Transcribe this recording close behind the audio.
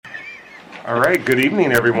All right, good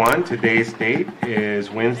evening, everyone. Today's date is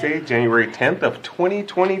Wednesday, January 10th of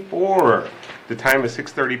 2024. The time is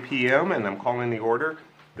 6:30 p.m. and I'm calling the order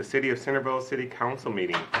the City of Centerville City Council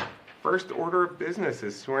meeting. First order of business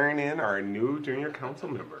is swearing in our new junior council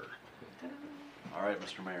member. All right,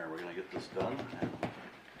 Mr. Mayor, we're going to get this done.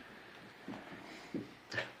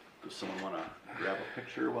 Does someone want to grab a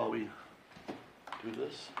picture while we do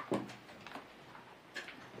this?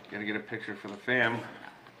 Gotta get a picture for the fam.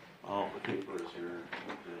 Oh, the paper is here.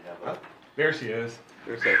 Do they have a... There she is.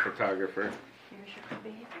 There's that photographer. Here's your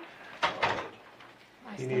baby.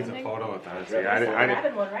 He needs a photo with us. I'm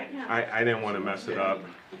grabbing one right now. I didn't want to mess it up.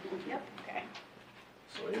 Yep, okay.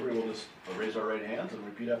 So Avery will just raise our right hands and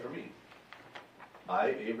repeat after me. I,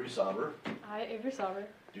 Avery Sauber, I, Avery Sauber,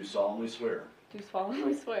 do solemnly swear do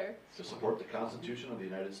solemnly swear to support the Constitution of the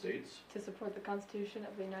United States to support the Constitution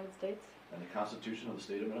of the United States and the Constitution of the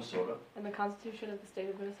State of Minnesota, and the Constitution of the State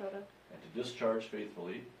of Minnesota, and to discharge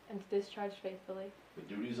faithfully and to discharge faithfully the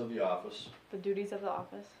duties of the office the duties of the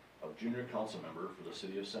office of Junior Council Member for the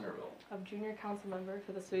City of Centerville of Junior Council Member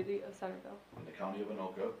for the City of Centerville in the County of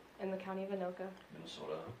Anoka, in the County of Anoka,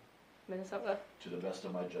 Minnesota, Minnesota, to the best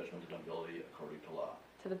of my judgment and ability according to law.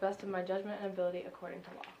 to the best of my judgment and ability according to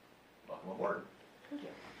law. Welcome aboard. Thank you.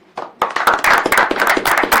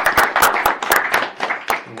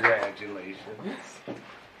 Congratulations.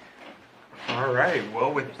 All right,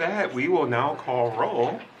 well, with that, we will now call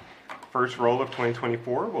roll. First roll of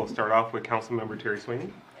 2024, we'll start off with Councilmember Terry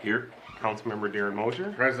Sweeney. Here. Councilmember Darren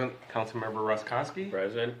Mosier. Present. Councilmember Russ Koski.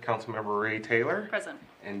 Present. Councilmember Ray Taylor. Present.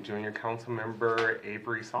 And Junior Councilmember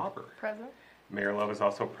Avery Sauber. Present. Mayor Love is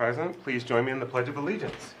also present. Please join me in the Pledge of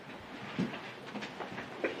Allegiance.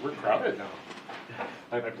 We're crowded now.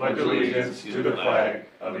 I pledge allegiance to the flag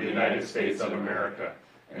of the United States of America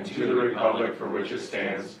and to the republic for which it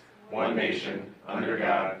stands, one nation, under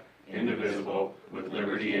God, indivisible, with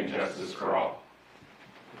liberty and justice for all.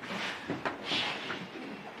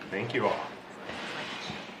 Thank you all.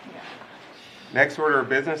 Next order of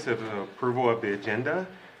business is approval of the agenda.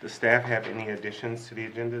 Does staff have any additions to the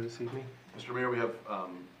agenda this evening? Mr. Mayor, we have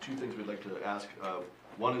two things we'd like to ask.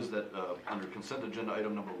 One is that under consent agenda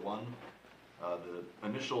item number 1, the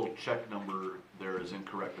initial check number there is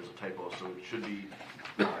incorrect. There's a typo, so it should be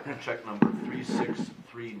check number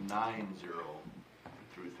 36390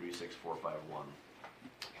 through 36451.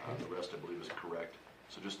 The rest, I believe, is correct.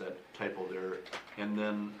 So just that typo there. And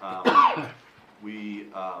then we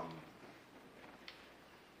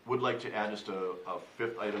would like to add just a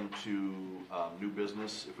fifth item to new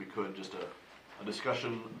business, if we could, just a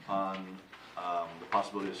discussion on the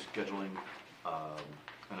possibility of scheduling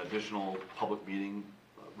an additional public meeting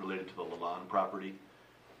related to the Lalonde property.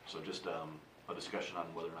 So just a discussion on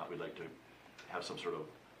whether or not we'd like to have some sort of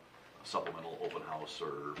supplemental open house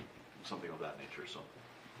or something of that nature. So.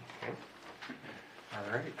 Okay.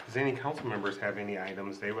 All right. Does any council members have any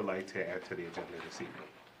items they would like to add to the agenda this evening?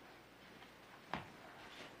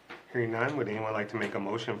 Hearing none, would anyone like to make a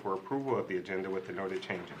motion for approval of the agenda with the noted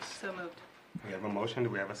changes? So moved. We have a motion. Do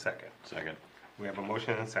we have a second? Second. We have a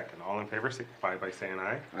motion and a second. All in favor signify by saying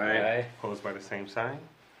aye. Aye. Opposed by the same sign.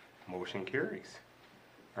 Motion carries.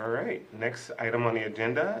 All right. Next item on the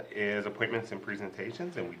agenda is appointments and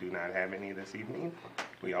presentations, and we do not have any this evening.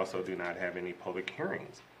 We also do not have any public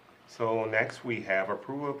hearings. So next we have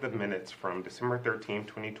approval of the minutes from December 13,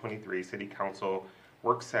 2023 City Council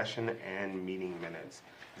work session and meeting minutes.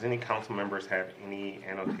 Does any council members have any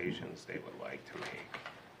annotations they would like to make?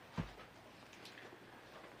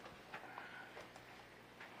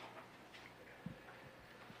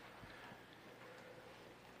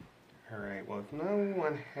 All right, well, if no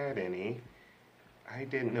one had any, I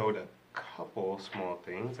did note a couple small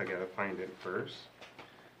things. I gotta find it first.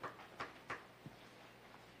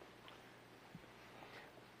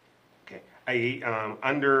 Okay,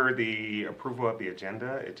 under the approval of the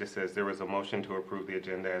agenda, it just says there was a motion to approve the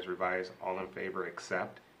agenda as revised. All in favor,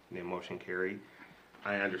 accept, and the motion carried.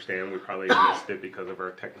 I understand we probably missed it because of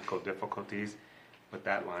our technical difficulties, but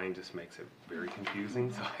that line just makes it very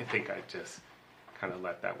confusing, so I think I just kind of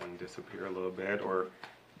let that one disappear a little bit, or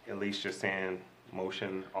at least just saying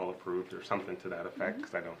motion all approved or something to that effect,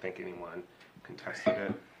 because I don't think anyone contested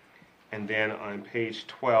it. And then on page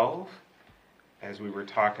 12, as we were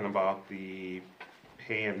talking about the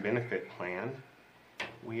pay and benefit plan,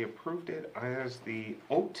 we approved it as the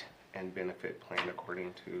OAT and benefit plan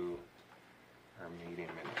according to our meeting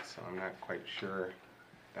minutes. So I'm not quite sure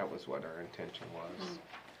that was what our intention was.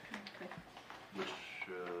 Okay. Which,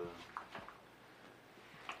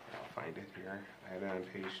 I'll find it here. I had it on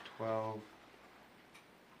page 12.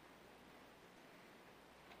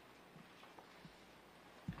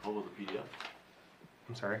 Hold of the PDF.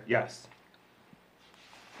 I'm sorry, yes.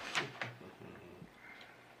 I'll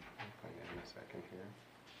find it in a second here.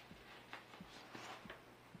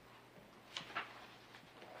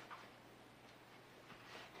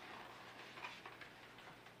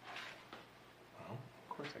 Well, of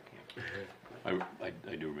course I can't.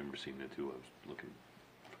 I do remember seeing it too. I was looking.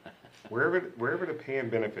 Wherever the pay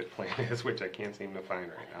and benefit plan is, which I can't seem to find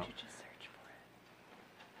right now. You just search for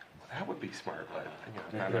Well, that would be smart, but you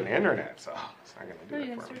know, I'm not on the internet, so it's not it. gonna No, do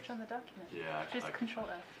you it can for me. search on the document. Yeah. Just Control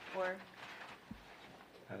F or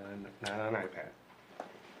Not on iPad.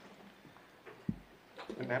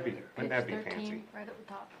 Wouldn't that be Page 13, fancy? right at the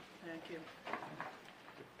top. Thank you.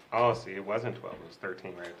 Oh, see, it wasn't 12, it was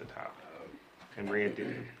 13 right at the top. And Red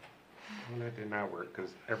did. Well, that did not work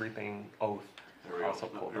because everything oath There we also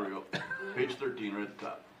go. pulled Here we up. go. Page 13, right at the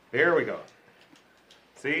top. There we go.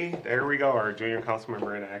 See, there we go, our junior council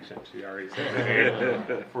member in action. She already said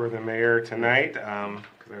that for the mayor tonight,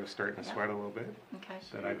 because I was starting to sweat a little bit. Okay.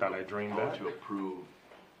 That I thought I dreamed How that. to approve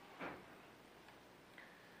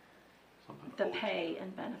something. The Oh, pay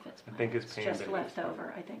and benefits I plan. think it's pay and just benefits. left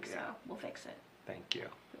over, I think so. Yeah. We'll fix it. Thank you.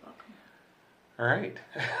 You're welcome. All right.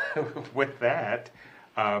 With that,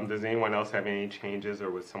 does anyone else have any changes, or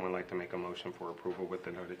would someone like to make a motion for approval with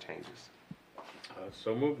the noted changes?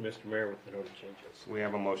 So moved, Mr. Mayor, with the noted changes. We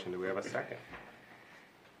have a motion. Do we have a second?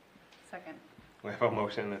 Second. We have a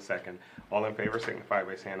motion and a second. All in favor signify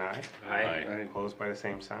by saying aye. Aye. Opposed by the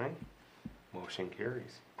same sign. Motion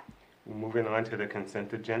carries. Moving on to the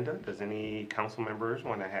consent agenda. Does any council members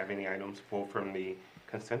want to have any items pulled from the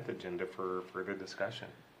consent agenda for further discussion?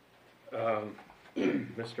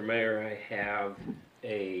 Mr. Mayor, I have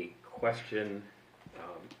a question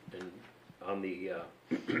on the,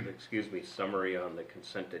 excuse me, summary on the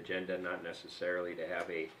consent agenda, not necessarily to have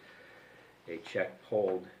a check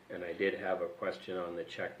pulled, and I did have a question on the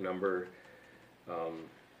check number,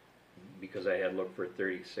 because I had looked for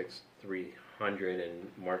 36,300,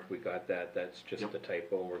 and Mark, we got that, that's just Yep. a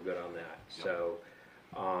typo, and we're good on that. Yep. So,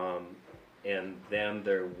 and then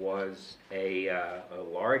there was a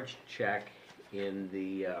large check in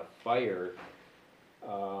the fire,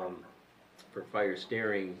 for fire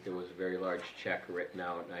steering. There was a very large check written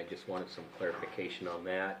out, and I just wanted some clarification on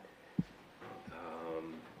that.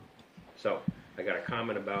 So I got a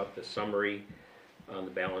comment about the summary on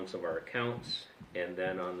the balance of our accounts, and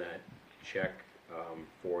then on that check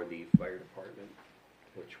for the fire department,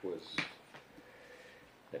 which was,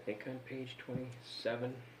 I think, on page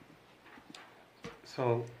 27.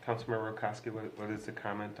 So, Councilmember Rokoski, what is the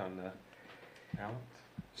comment on the balance?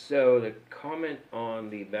 So the comment on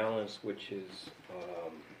the balance, which is, I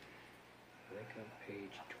think on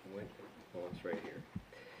page 20, well, it's right here.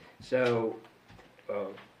 So,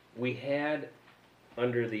 we had,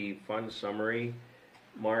 under the fund summary,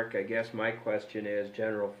 Mark, I guess my question is,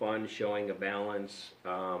 general fund showing a balance,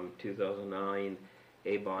 2009,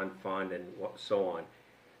 A bond fund, and so on.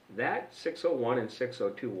 That 601 and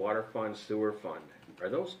 602 water fund, sewer fund, are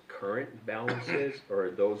those current balances, or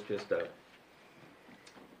are those just a...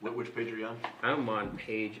 Which page are you on? I'm on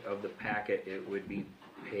page of the packet, it would be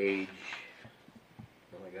page,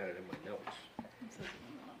 well, I got it in my notes.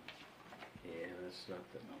 Yeah, that's not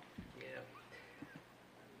the, yeah.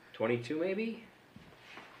 22 maybe?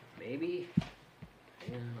 Maybe?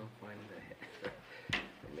 Yeah, I'll find that.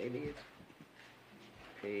 Or maybe it's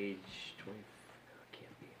page 20,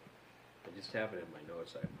 can't be. I just have it in my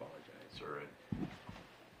notes, I apologize. It's all right.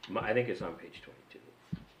 I think it's on page 22.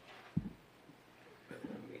 Let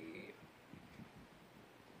me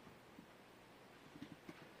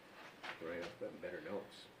write up better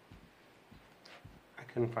notes. I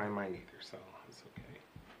couldn't find mine either, so it's okay.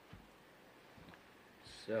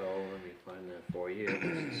 So, let me find that for you.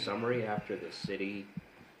 It's a summary after the city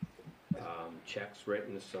checks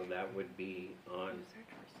written, so that would be on,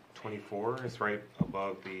 24 is right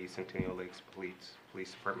above the Centennial Lakes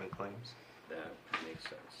Police Department claims. that makes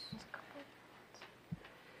sense.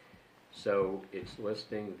 So, it's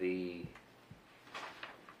listing the,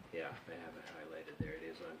 yeah, I have it highlighted, there it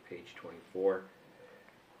is on page 24.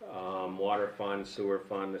 Water fund, sewer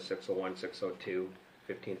fund, the 601, 602,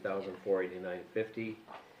 15,489.50.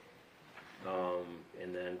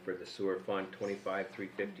 And then for the sewer fund,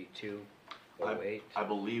 25,352.08. I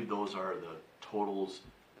believe those are the totals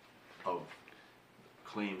of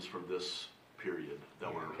claims from this period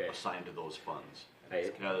that were Okay. assigned to those funds.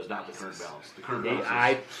 I- Yeah, there's not the current balance. The current Yeah,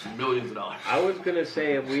 balance is millions of dollars. I was gonna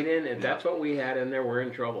say, if we didn't, if that's what we had in there, we're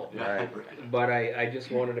in trouble. Yeah, Right. But I just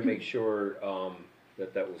wanted to make sure,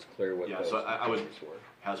 that was clear what Yeah, those so I would- figures were.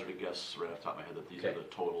 Hazard a guess right off the top of my head that these are Okay. the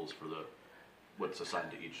totals for what's assigned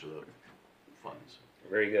to each of the funds.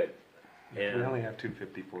 Very good. If we And, only have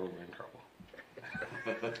 254, we're in trouble.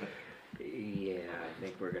 yeah, I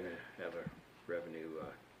think we're gonna have a revenue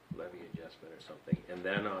levy adjustment or something. And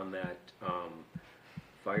then on that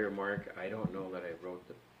fire mark, I don't know that I wrote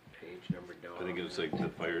the page number down. I think it's like the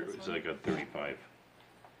fire, it's like a 35.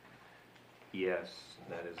 Yes,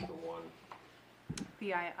 that is the one.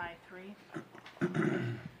 VII 3.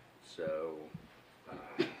 So,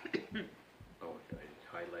 oh,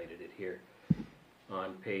 I highlighted it here.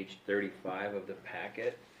 On page 35 of the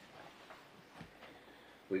packet,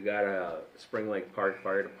 we got a Spring Lake Park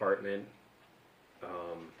Fire Department.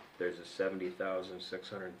 There's a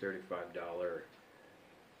 $70,635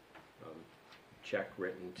 check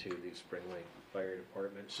written to the Spring Lake Fire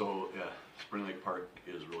Department. So, yeah, Spring Lake Park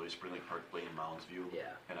is really Spring Lake Park Lane Mounds View. Yeah.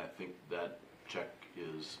 And I think that check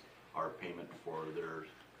is our payment for their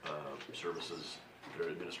services, their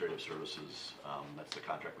administrative services. That's the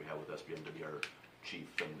contract we have with SBM to be our chief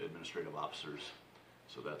and administrative officers.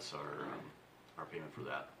 So that's our payment for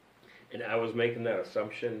that. And I was making that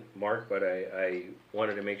assumption, Mark, but I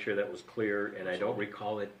wanted to make sure that was clear, and I don't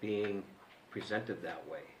recall it being presented that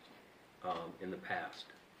way in the past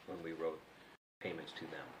when we wrote payments to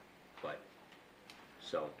them. But,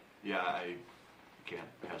 so, Yeah, I can't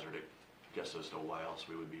hazard a guess as to why else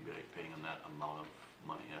we would be paying them that amount of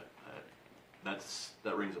money.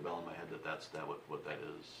 That rings a bell in my head that's what that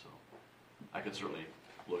is. So I could certainly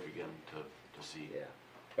look again to see. yeah.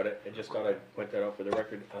 But I just thought I'd point that out for the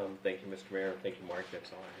record. Thank you, Mr. Mayor. Thank you, Mark.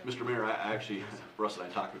 That's all I have. Mr. Mayor, I actually, Russ and I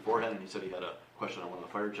talked beforehand, and he said he had a question on one of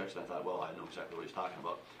the fire checks, and I thought, well, I know exactly what he's talking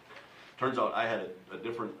about. Turns out I had a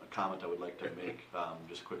different comment I would like to make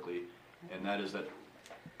just quickly, and that is that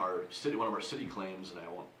one of our city claims, and I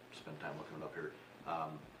won't spend time looking it up here,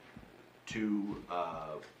 to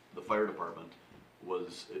the fire department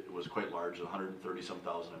was quite large, 130-some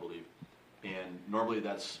thousand, I believe. And normally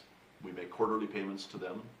we make quarterly payments to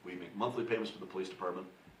them, we make monthly payments to the police department,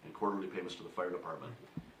 and quarterly payments to the fire department.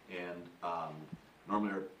 And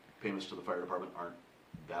normally our payments to the fire department aren't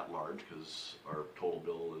that large because our total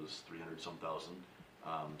bill is 300-some thousand.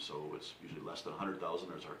 So it's usually less than 100,000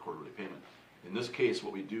 as our quarterly payment. In this case,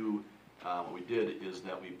 what we did is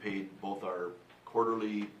that we paid both our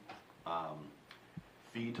quarterly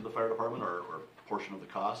fee to the fire department, or portion of the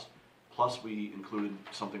cost, plus we included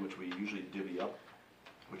something which we usually divvy up,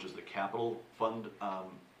 which is the capital fund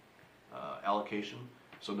allocation.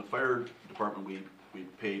 So in the fire department, we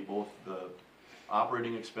pay both the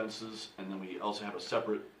operating expenses, and then we also have a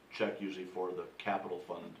separate check usually for the capital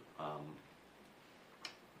fund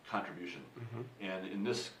contribution. And in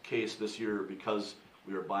this case, this year, because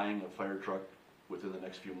we are buying a fire truck within the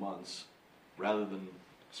next few months, rather than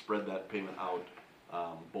spread that payment out,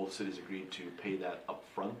 both cities agreed to pay that up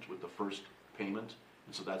front with the first payment.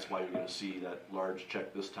 And so that's why you're going to see that large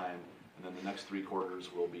check this time, and then the next 3 quarters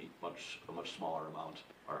will be a much smaller amount,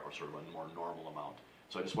 or sort of a more normal amount.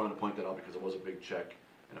 So I just wanted to point that out because it was a big check,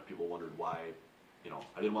 and if people wondered why,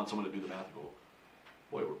 I didn't want someone to do the math and go,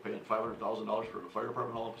 boy, we're paying $500,000 for the fire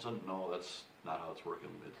department all of a sudden. No, that's not how it's working.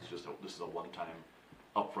 It's just this is a one-time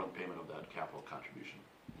upfront payment of that capital contribution.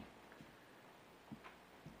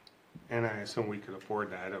 And I assume we could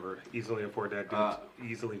afford that, or easily afford that,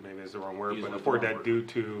 easily maybe is the wrong word, Easily but is the afford wrong that word. due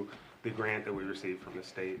to the grant that we received from the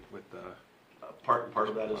state with the, Part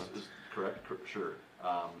of that is correct, sure.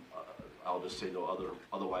 I'll just say though,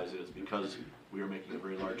 otherwise it is because we are making a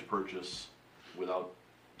very large purchase without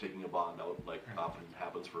taking a bond out, like often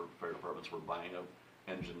happens for fire departments. We're buying an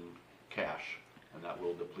engine cash, and that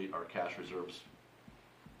will deplete our cash reserves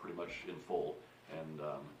pretty much in full. And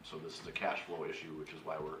so this is a cash flow issue, which is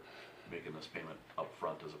why we're making this payment up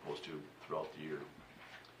front as opposed to throughout the year.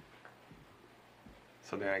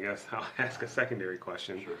 so then I guess I'll ask a secondary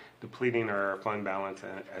question. Sure. Depleting our fund balance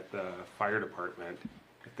at the fire department,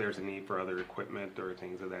 if there's a need for other equipment or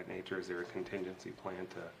things of that nature, is there a contingency plan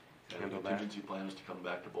to And the handle that? contingency plan is to come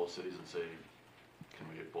back to both cities and say, can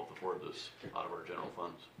we both afford this out of our general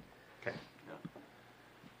funds? Okay, Yeah.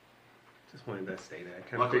 just wanted to state that. I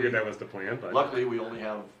kind of Luckily- figured that was the plan, but. Luckily, we only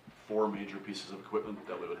have 4 major pieces of equipment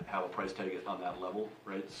that we would have a price tag on that level,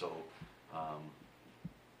 right? So,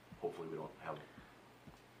 hopefully we don't have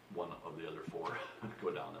one of the other 4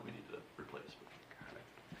 go down that we need to replace.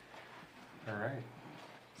 All right.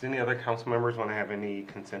 Does any other council members want to have any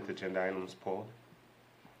consent agenda items pulled?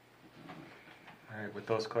 All right, with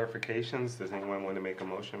those clarifications, does anyone want to make a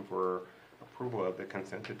motion for approval of the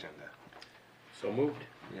consent agenda? So moved.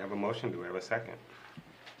 We have a motion, do we have a second?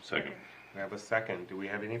 Second. We have a second, do we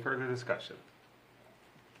have any further discussion?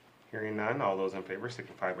 Hearing none, all those in favor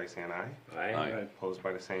signify by saying aye. Aye. Aye. Opposed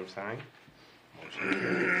by the same sign? Motion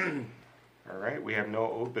carries. All right, we have no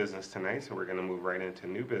old business tonight, so we're going to move right into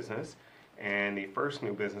new business. And the first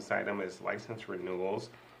new business item is license renewals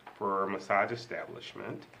for massage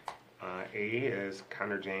establishment. A is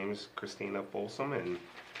Connor James, Christina Folsom, and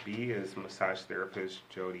B is massage therapist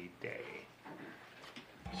Jody Day.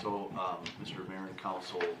 So, Mr. Mayor and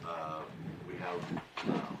Council, we have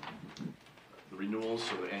the renewals,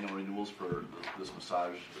 so the annual renewals for this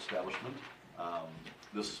massage establishment.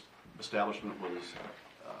 This establishment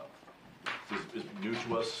is new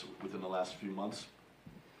to us within the last few months.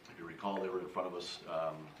 If you recall, they were in front of us,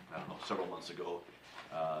 I don't know, several months ago,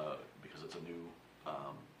 because it's a new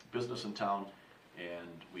business in town,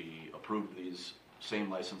 and we approved these same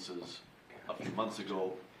licenses a few months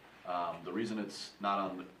ago. The reason it's not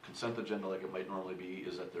on the consent agenda like it might normally be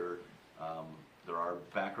is that there are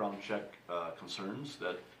background check concerns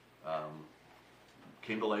that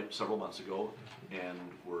came to light several months ago and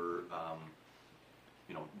were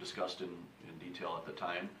discussed in detail at the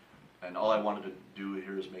time. And all I wanted to do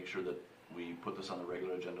here is make sure that we put this on the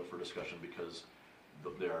regular agenda for discussion, because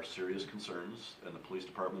there are serious concerns, and the police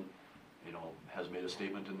department, has made a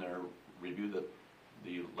statement in their review that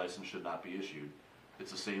the license should not be issued.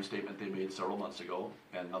 It's the same statement they made several months ago,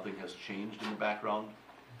 and nothing has changed in the background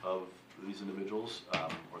of these individuals,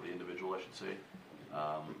 or the individual, I should say.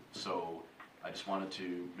 So I just wanted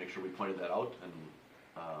to make sure we pointed that out, and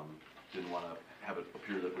didn't want to have it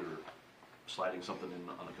appear that we were sliding something in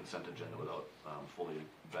on the consent agenda without fully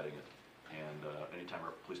vetting it. And anytime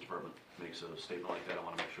our police department makes a statement like that, I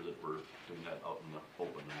want to make sure that we're doing that out in the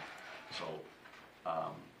open. And so,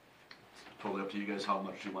 totally up to you guys how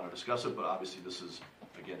much you want to discuss it, but obviously this is,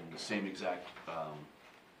 again, the same exact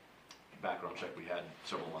background check we had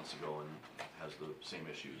several months ago and has the same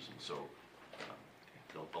issues, and so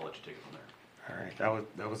I'll let you take it from there. All right,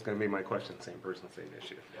 that was going to be my question, same person, same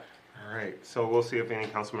issue. Yeah. All right, so we'll see if any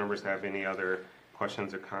council members have any other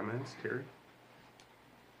questions or comments. Terry?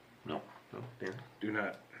 No. No? Dan? Do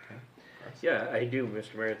not. Okay. Russ? Yeah, I do,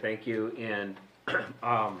 Mr. Mayor, thank you. And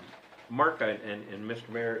Mark and Mr.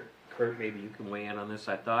 Mayor, Kurt, maybe you can weigh in on this.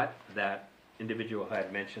 I thought that individual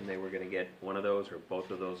had mentioned they were going to get one of those or both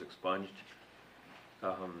of those expunged.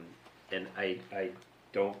 And I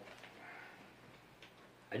don't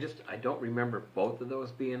remember both of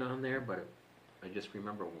those being on there, but I just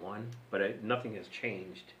remember one. But nothing has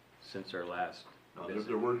changed since our last No, visit.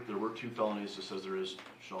 there were 2 felonies, just as there is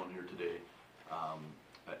shown here today. I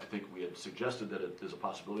think we had suggested that there's a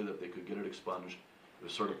possibility that they could get it expunged. It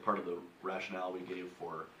was sort of part of the rationale we gave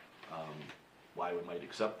for why we might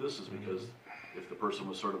accept this, is because if the person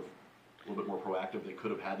was sort of a little bit more proactive, they could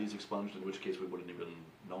have had these expunged, in which case we wouldn't even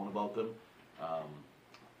known about them.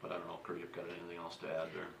 But I don't know, Kurt, you've got anything else to add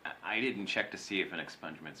there? I didn't check to see if an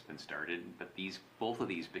expungement's been started, but both of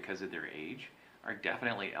these, because of their age, are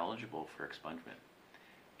definitely eligible for expungement.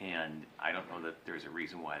 And I don't know that there's a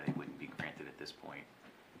reason why they wouldn't be granted at this point.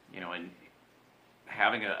 And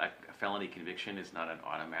having a felony conviction is not an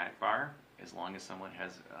automatic bar, as long as someone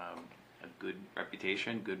has a good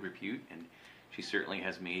reputation, good repute, and she certainly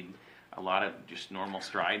has made a lot of just normal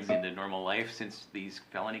strides into normal life since these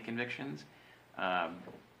felony convictions.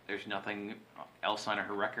 There's nothing else on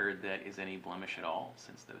her record that is any blemish at all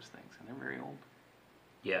since those things, and they're very old.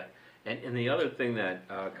 Yeah, and the other thing that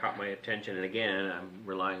caught my attention, and again, I'm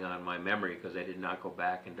relying on my memory because I did not go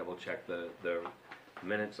back and double check the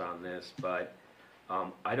minutes on this, but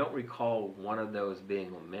I don't recall one of those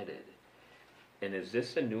being omitted. And is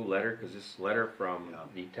this a new letter? Because this letter from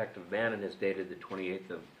Detective Bannon is dated the 28th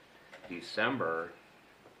of December.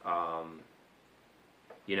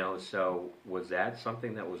 So was that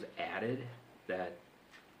something that was added that?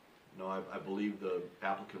 No, I believe the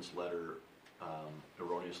applicant's letter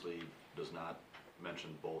erroneously does not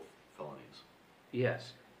mention both felonies.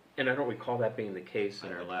 Yes, and I don't recall that being the case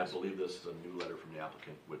in our last. I believe this is a new letter from the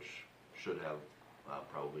applicant, which should have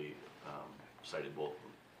probably cited both of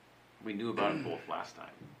them. We knew about them both last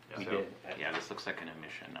time. We So, did. yeah, this looks like an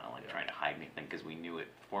omission, not like trying to hide anything, because we knew it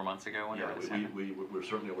 4 months ago when Yeah, it was happened. we were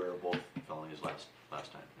certainly aware of both felonies last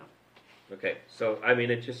time. Yeah. Okay, so I mean,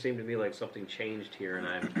 it just seemed to me like something changed here, and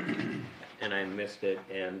I missed it.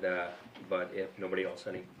 And but if nobody else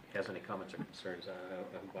has any comments or concerns,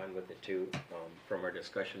 I'm fine with it too. From our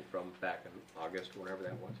discussion from back in August, whatever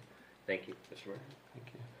that was. Thank you, Mr. Mayor.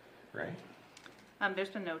 Thank you. Right? There's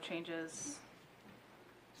been no changes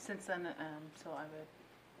since then, so I would,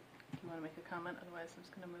 do you want to make a comment? Otherwise, I'm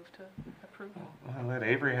just going to move to approve. I'll let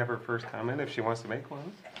Avery have her first comment if she wants to make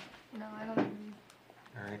one. No, I don't.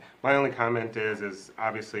 All right. My only comment is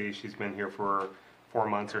obviously she's been here for 4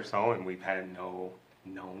 months or so, and we've had no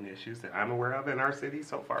known issues that I'm aware of in our city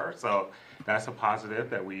so far. So that's a positive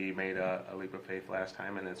that we made a leap of faith last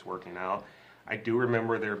time and it's working out. I do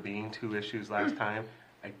remember there being 2 issues last time.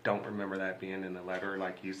 I don't remember that being in the letter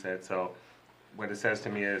like you said. So what it says to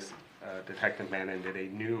me is Detective Bannon did a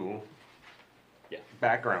new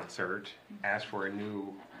background search, asked for a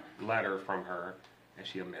new letter from her, and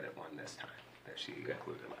she omitted one this time that she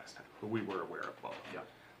included last time. But we were aware of both. Yeah.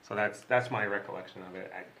 So that's my recollection of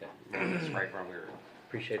it. I read this right from here.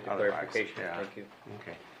 Appreciate the Otherwise, clarification, yeah. thank you.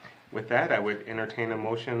 Okay. With that, I would entertain a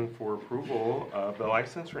motion for approval of the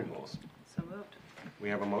license renewals. So moved. We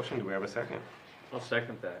have a motion. Do we have a second? I'll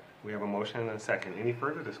second that. We have a motion and a second. Any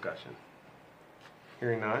further discussion?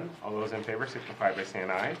 Hearing none. All those in favor signify by saying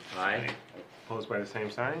aye. Aye. Opposed by the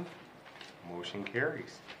same sign? Motion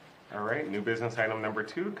carries. All right, new business item number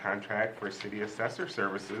 2, contract for city assessor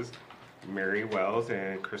services, Mary Wells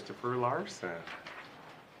and Christopher Larson.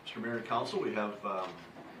 Mr. Mayor and Council, we have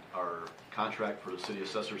our contract for the city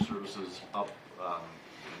assessor services up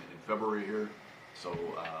in February here. So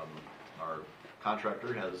our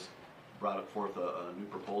contractor has brought forth a new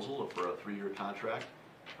proposal for a 3-year contract.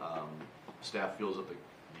 Staff feels that the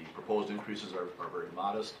proposed increases are very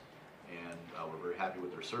modest, and we're very happy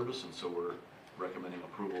with their service, and so we're recommending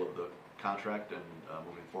approval of the contract and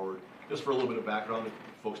moving forward. Just for a little bit of background, if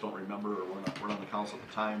folks don't remember or weren't on the council at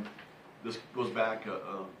the time, this goes back,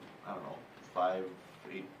 I don't know, 5,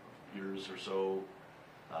 8 years or so.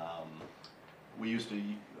 We used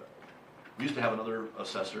to have another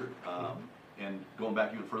assessor, and going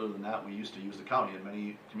back even further than that, we used to use the county, and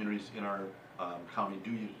many communities in our county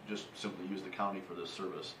do just simply use the county for this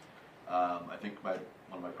service. I think one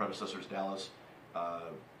of my predecessors, Dallas,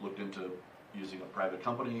 looked into using a private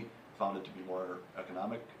company, found it to be more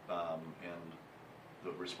economic, and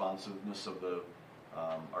the responsiveness of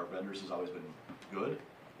our vendors has always been good,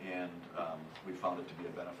 and we found it to be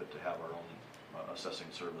a benefit to have our own assessing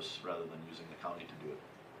service rather than using the county to do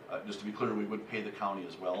it. Just to be clear, we would pay the county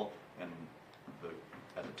as well, and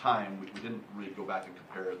at the time, we didn't really go back and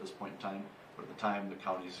compare at this point in time, but at the time, the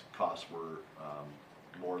county's costs were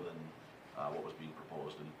more than what was being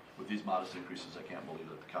proposed. And with these modest increases, I can't believe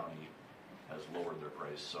that the county has lowered their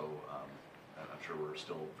price, so I'm sure we're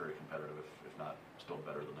still very competitive, if not still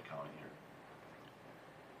better than the county here.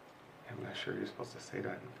 I'm not sure you're supposed to say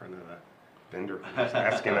that in front of the vendor who's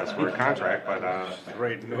asking us for a contract, but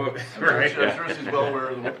Right, no, I'm sure she's well aware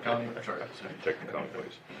of what the county charges. Check the county,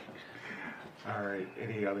 please. all right.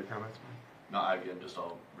 Any other comments? No, again, just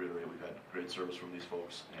I'll reiterate, we've had great service from these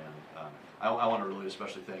folks, and I want to really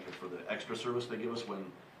especially thank them for the extra service they give us when,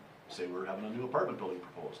 say, we're having a new apartment building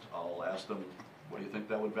proposed. I'll ask them, what do you think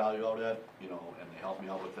that would value out at, and they help me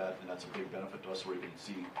out with that, and that's a big benefit to us where you can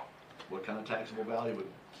see what kind of taxable value would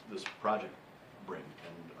this project bring,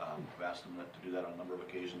 and I've asked them to do that on a number of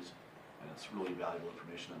occasions, and it's really valuable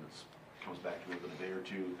information, and it comes back to me within a day or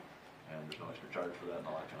two, and there's no extra charge for that and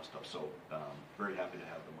all that kind of stuff, so very happy to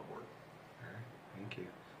have them aboard. All right. Thank you.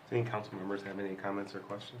 Does any council members have any comments or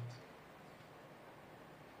questions?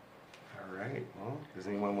 All right. Well, does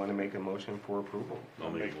anyone want to make a motion for approval? I'll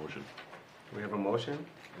make a motion. We have a motion,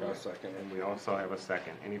 I'll second and we also have a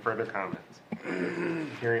second. Any further comments?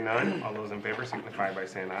 Hearing none, all those in favor signify by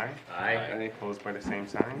saying aye. Aye. Opposed by the same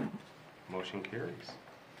sign. Motion carries.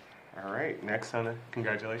 All right, next on the,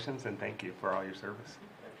 congratulations and thank you for all your service.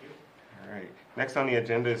 Thank you. All right, next on the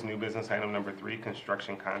agenda is new business item number 3,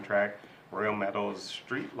 construction contract, Royal Meadows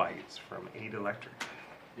street lights from Aid Electric.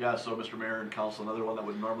 Yeah, so Mr. Mayor and Council, another one that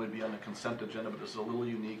would normally be on the consent agenda, but this is a little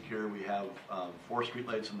unique here. We have 4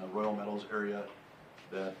 streetlights in the Royal Meadows area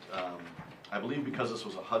that I believe because this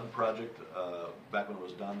was a HUD project back when it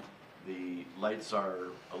was done, the lights are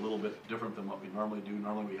a little bit different than what we normally do.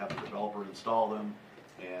 Normally we have the developer install them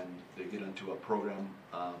and they get into a program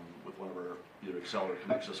with one of our either Excel or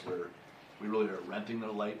Connexus where we really are renting the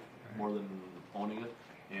light more than owning it.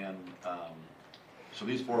 And so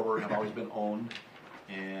these 4 have always been owned.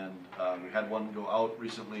 And we had one go out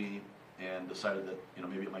recently and decided that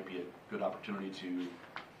maybe it might be a good opportunity to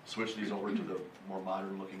switch these over to the more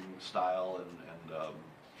modern looking style and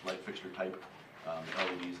light fixture type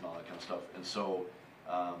LEDs and all that kind of stuff. And so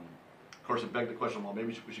of course it begged the question, well,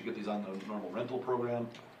 maybe we should get these on the normal rental program.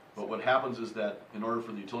 But what happens is that in order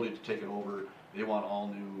for the utility to take it over, they want all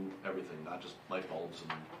new everything, not just light bulbs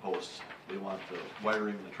and posts. They want the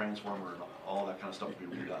wiring, the transformer, and all that kind of stuff to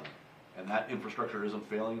be redone. And that infrastructure isn't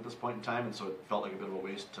failing at this point in time, and so it felt like a bit of a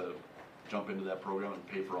waste to jump into that program and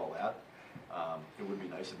pay for all that. It would be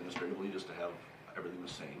nice administratively just to have everything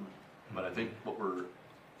the same. But I think what we're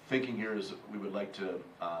thinking here is we would like to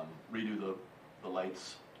redo the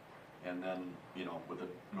lights And then, you know, with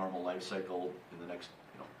a normal life cycle, in the next,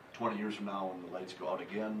 20 years from now, when the lights go out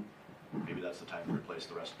again, maybe that's the time to replace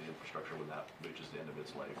the rest of the infrastructure when that reaches the end of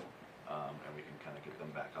its life. And we can kind of get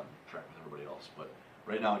them back on track with everybody else. But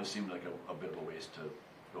right now, it just seemed like a bit of a waste to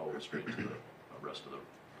go straight to the rest of the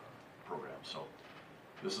program. So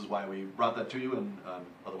this is why we brought that to you, and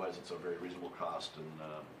otherwise it's a very reasonable cost and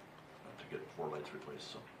to get 4 lights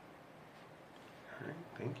replaced. So. All right,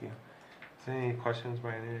 thank you. Is there any questions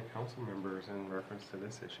by any council members in reference to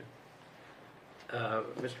this issue?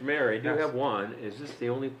 Mr. Mayor, I do Yes. have one. Is this the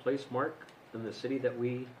only place mark in the city that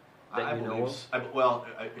you know of? Well,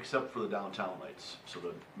 except for the downtown lights. So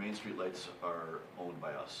the Main Street lights are owned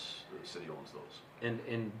by us. The city owns those.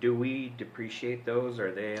 And do we depreciate those?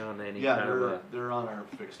 Are they on any Yeah, kind of a? they're on our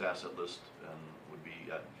fixed asset list and would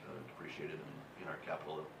be depreciated in our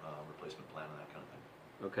capital replacement plan and that kind of thing.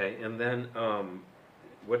 Okay, and then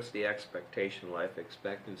what's the expectation, life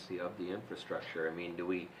expectancy of the infrastructure? I mean, do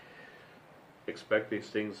we expect these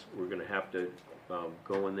things, we're gonna have to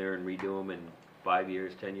go in there and redo them in 5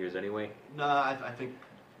 years, 10 years anyway? No, I think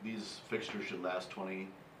these fixtures should last 20,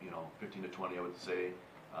 15 to 20, I would say.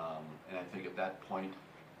 And I think at that point,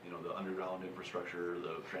 the underground infrastructure,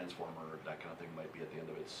 the transformer, that kind of thing might be at the end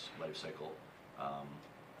of its life cycle.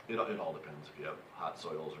 It all depends if you have hot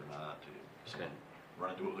soils or not. If someone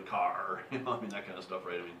run into it with a car, I mean, that kind of stuff,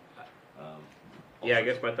 right? I mean, Yeah, I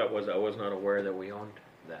guess my thought was I was not aware that we owned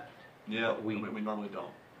that. Yeah, But we normally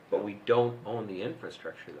don't. But we don't own the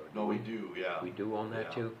infrastructure though, do No, we do, yeah. We do own that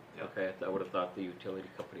Yeah, too? yeah. Okay, I would have thought the utility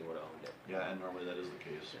company would have owned it. Yeah, and normally that is the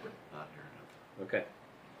case, but not here. No. Okay,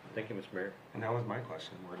 thank you, Mr. Mayor. And that was my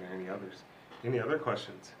question. Were there any others? Any other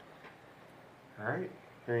questions? All right,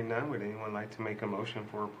 hearing none, would anyone like to make a motion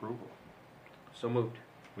for approval? So moved.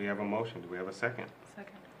 We have a motion. Do we have a second?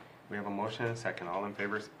 Second. We have a motion and a second. All in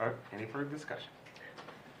favor, any further discussion?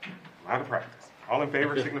 A lot of practice. All in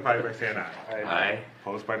favor signify by saying aye. Aye.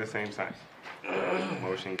 Opposed by the same sign.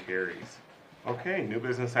 Motion carries. Okay, new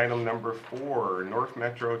business item number 4, North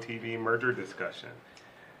Metro TV merger discussion.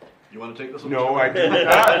 You want to take this one? No, I do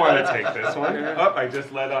not want to take this one. Oh, I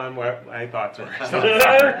just let on what my thoughts were. So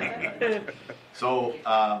sorry. So,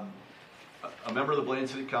 a member of the Blaine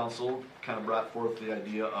City Council kind of brought forth the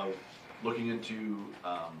idea of looking into,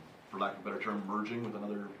 for lack of a better term, merging with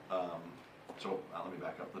another, let me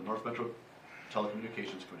back up. The North Metro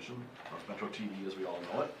Telecommunications Commission, North Metro TV as we all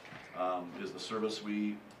know it, is the service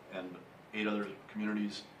we and 8 other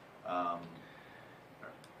communities,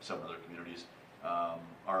 7 other communities,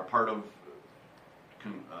 are a part of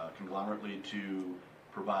conglomerately to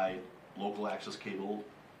provide local access cable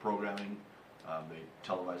programming. They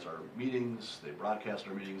televise our meetings, they broadcast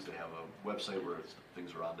our meetings, they have a website where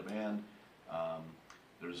things are on demand.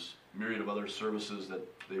 There's a myriad of other services that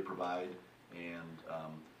they provide, and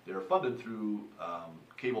they're funded through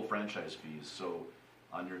cable franchise fees. So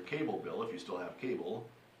on your cable bill, if you still have cable,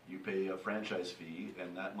 you pay a franchise fee,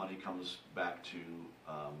 and that money comes back to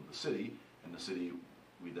the city, and the city,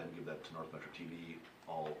 we then give that to North Metro TV,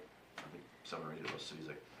 all, I think 7 or 8 of those cities,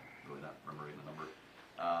 I'm really not remembering the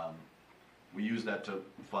number. We use that to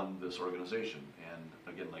fund this organization,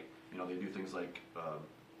 and again, they do things like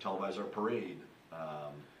televise our parade.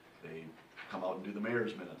 They come out and do the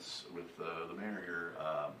mayor's minutes with the mayor here.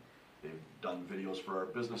 They've done videos for our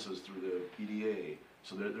businesses through the PDA.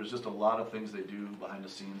 So there's just a lot of things they do behind the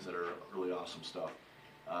scenes that are really awesome stuff.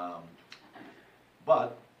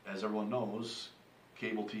 But as everyone knows,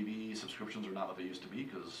 cable TV subscriptions are not what they used to be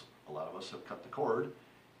because a lot of us have cut the cord,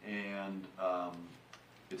 and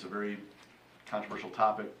it's a very controversial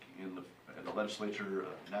topic in the legislature,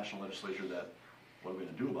 national legislature, that what are we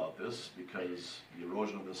going to do about this, because the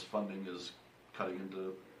erosion of this funding is cutting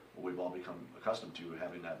into what we've all become accustomed to,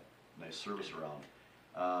 having that nice service around.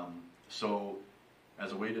 So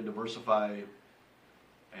as a way to diversify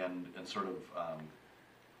and sort of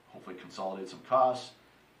hopefully consolidate some costs,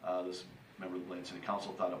 this member of the Blaine City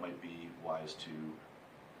Council thought it might be wise to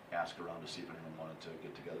ask around to see if anyone wanted to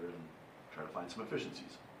get together and try to find some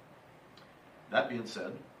efficiencies. That being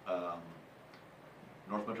said,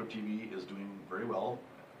 North Metro TV is doing very well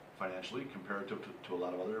financially comparative to a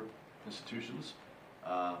lot of other institutions,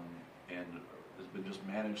 and has been just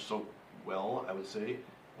managed so well, I would say,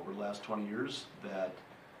 over the last 20 years that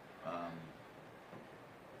I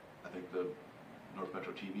think the North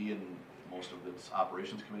Metro TV and most of its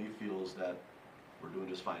operations committee feels that we're doing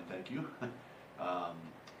just fine, thank you.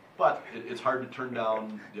 But it's hard to turn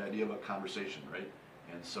down the idea of a conversation, right?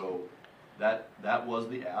 And so that was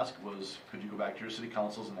the ask, was could you go back to your city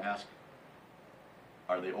councils and ask,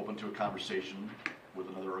 are they open to a conversation with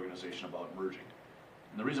another organization about merging?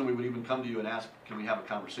 And the reason we would even come to you and ask, can we have a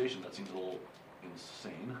conversation, that seems a little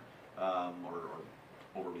insane, or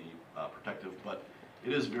overly protective, but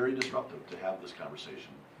it is very disruptive to have this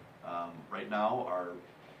conversation. Right now, our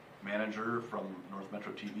manager from North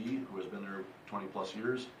Metro TV, who has been there 20 plus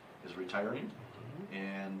years, is retiring,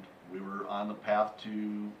 and we were on the path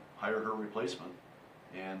to hire her replacement,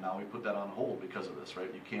 and now we put that on hold because of this,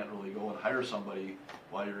 right? You can't really go and hire somebody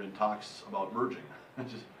while you're in talks about merging.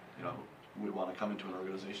 It's just, you know, who would want to come into an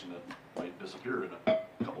organization that might disappear in a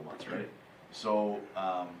couple months, right? So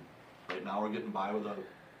right now we're getting by with a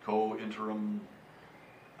co-interim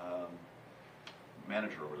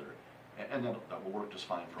manager over there, and that will work just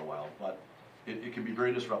fine for a while, but it can be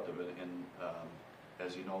very disruptive, and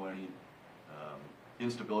as you know, any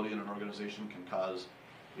instability in an organization can cause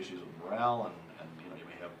issues with morale, and you know, you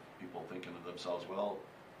may have people thinking to themselves, well,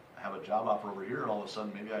 I have a job offer over here, and all of a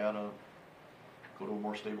sudden maybe I ought to go to a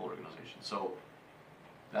more stable organization. So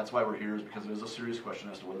that's why we're here, is because it is a serious question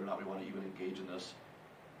as to whether or not we want to even engage in this.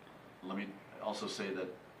 Let me also say that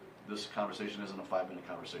this conversation isn't a 5-minute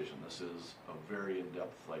conversation. This is a very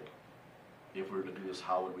in-depth, like, if we were to do this,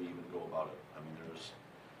 how would we even go about it? I mean, there's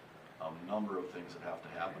a number of things that have to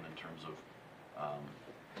happen in terms of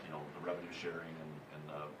you know, the revenue sharing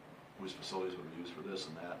and whose facilities would be used for this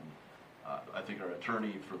and that. And I think our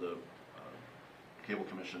attorney for the Cable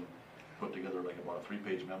Commission put together like about a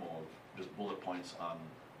 3-page memo of just bullet points on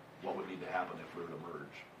what would need to happen if we were to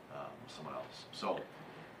merge with someone else. So,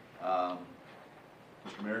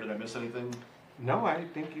 Mr. Mayor, did I miss anything? No, I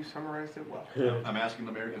think you summarized it well. I'm asking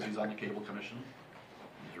the mayor because he's on the Cable Commission.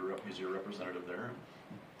 He's your representative there.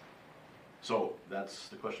 So that's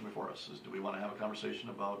the question before us, is do we want to have a conversation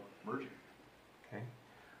about merging? Okay.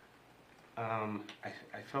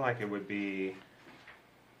 I feel like it would be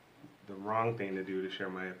the wrong thing to do to share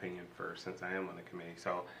my opinion first, since I am on the committee.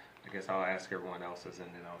 So I guess I'll ask everyone else's and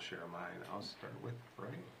then I'll share mine. I'll start with Ray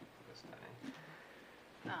this time.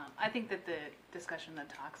 I think that the discussion, the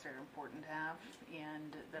talks are important to have,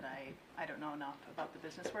 and that I don't know enough about the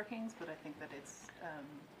business workings, but I think that it's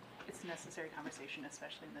a necessary conversation,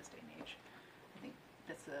 especially in this day and age. I think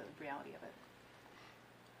that's the reality of it.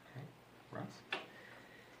 Okay, Russ?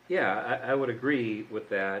 Yeah, I would agree with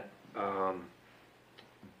that,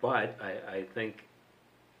 but I think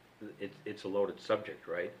it's a loaded subject,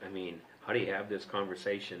 right? I mean, how do you have this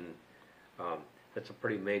conversation? That's a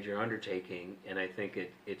pretty major undertaking, and I think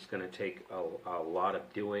it's going to take a lot of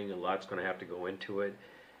doing, a lot's going to have to go into it,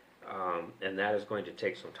 and that is going to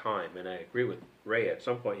take some time. And I agree with Ray, at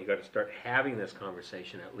some point you got to start having this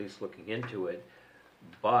conversation, at least looking into it,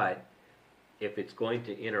 but if it's going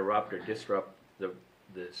to interrupt or disrupt the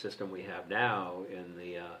system we have now and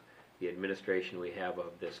the administration we have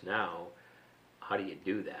of this now, how do you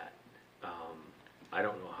do that? I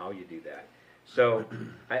don't know how you do that. So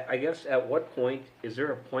I guess at what point, is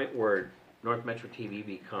there a point where North Metro TV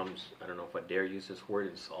becomes, I don't know if I dare use this word,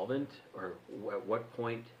 insolvent, or at what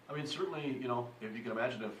point? I mean, certainly, you know, if you can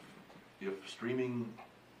imagine if streaming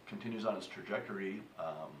continues on its trajectory,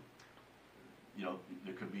 you know,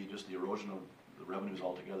 there could be just the erosion of the revenues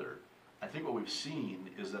altogether. I think what we've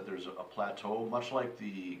seen is that there's a plateau, much like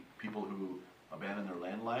the people who abandon their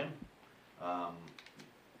landline.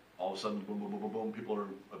 All of a sudden, boom, boom, boom, boom, boom, people are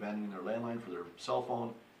abandoning their landline for their cell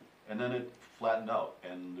phone, and then it flattened out.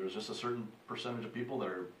 And there's just a certain percentage of people that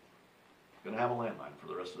are going to have a landline for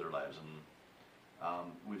the rest of their lives.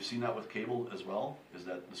 And we've seen that with cable as well, is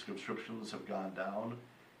that the subscriptions have gone down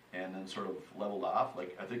and then sort of leveled off.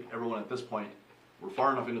 Like, I think everyone at this point, we're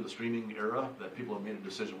far enough into the streaming era that people have made a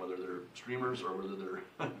decision whether they're streamers or whether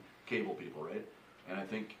they're cable people, right? And I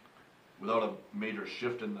think without a major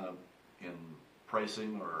shift in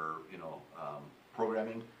pricing or, you know,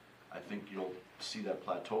 programming, I think you'll see that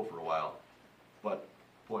plateau for a while. But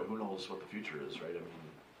boy, who knows what the future is, right? I mean,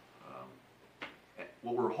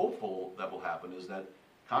 what we're hopeful that will happen is that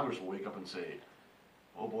Congress will wake up and say,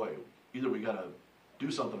 oh boy, either we got to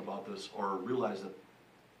do something about this or realize that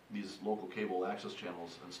these local cable access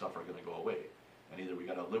channels and stuff are going to go away. And either we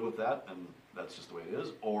got to live with that, and that's just the way it is,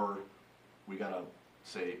 or we got to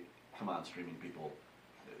say, come on, streaming people,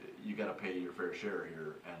 you got to pay your fair share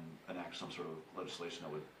here and enact some sort of legislation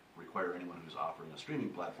that would require anyone who's offering a streaming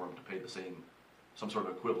platform to pay the same, some sort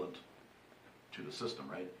of equivalent to the system,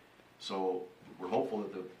 right? So we're hopeful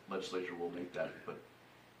that the legislature will make that, but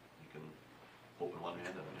you can hope in one hand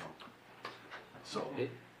and, you know. So.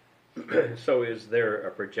 So is there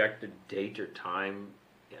a projected date or time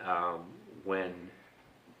when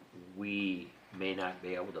we may not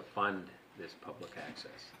be able to fund this public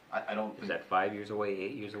access? I don't Is think, that 5 years away,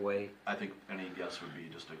 8 years away? I think any guess would be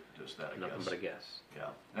just that, a Nothing guess. but a guess. Yeah,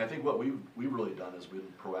 and I think what we've really done is been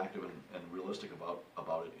proactive and realistic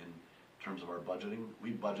about it in terms of our budgeting.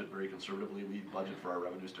 We budget very conservatively. We budget for our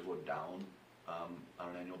revenues to go down on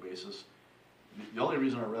an annual basis. The only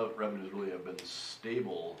reason our revenues really have been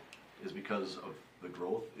stable is because of the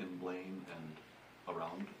growth in Blaine and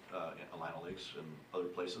around Alina Lakes and other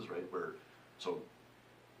places, right? So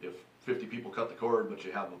if 50 people cut the cord, but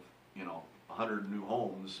you have 100 new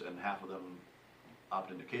homes and half of them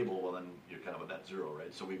opt into cable, well then you're kind of at net zero,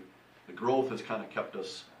 right? So the growth has kind of kept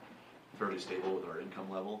us fairly stable with our income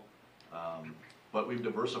level, but we've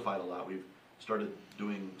diversified a lot. We've started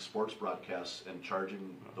doing sports broadcasts and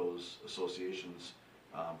charging those associations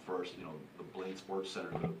for our, the Blaine Sports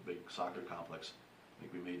Center, the big soccer complex. I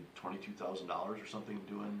think we made $22,000 or something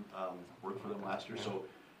doing work for them last year. So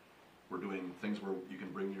we're doing things where you can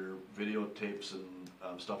bring your videotapes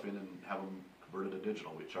and stuff in and have them converted to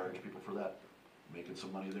digital. We charge people for that, making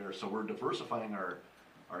some money there. So we're diversifying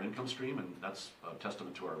our income stream, and that's a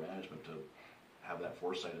testament to our management to have that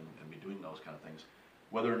foresight and be doing those kind of things.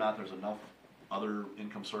 Whether or not there's enough other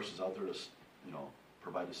income sources out there to,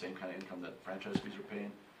 provide the same kind of income that franchise fees are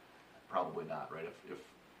paying, probably not, right? If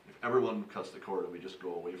everyone cuts the cord and we just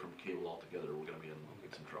go away from cable altogether, we're going to be in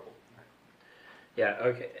some trouble. Yeah,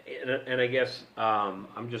 okay, and I guess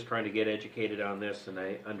I'm just trying to get educated on this, and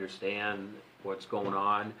I understand what's going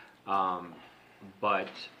on, but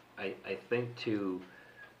I think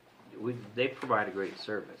they provide a great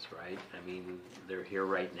service, right? I mean, they're here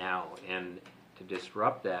right now, and to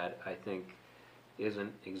disrupt that, I think,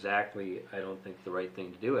 isn't exactly, I don't think, the right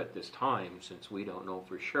thing to do at this time, since we don't know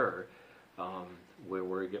for sure where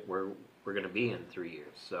we're going to be in 3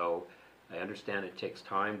 years. So I understand it takes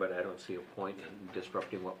time, but I don't see a point in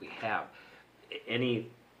disrupting what we have. Any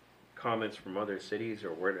comments from other cities,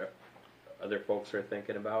 or where other folks are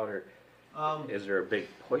thinking about, or is there a big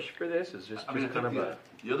push for this? Is this just kind of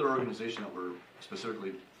the other organization that we're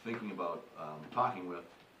specifically thinking about talking with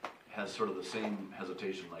has sort of the same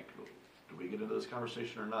hesitation, like, do we get into this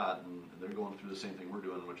conversation or not? And they're going through the same thing we're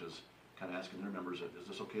doing, which is kind of asking their members, is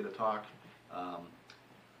this okay to talk?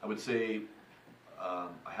 I would say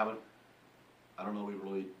I don't know, we've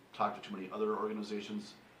really talked to too many other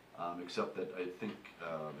organizations, except that I think,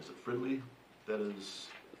 is it Fridley that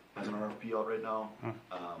has an RFP out right now?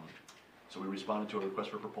 So we responded to a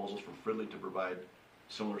request for proposals from Fridley to provide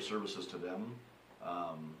similar services to them.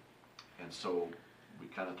 And so we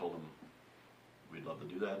kind of told them we'd love to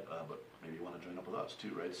do that, but maybe you want to join up with us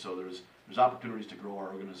too, right? So there's opportunities to grow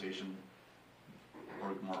our organization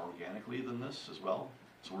more organically than this as well.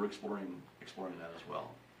 So we're exploring that as well.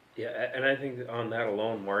 Yeah, and I think on that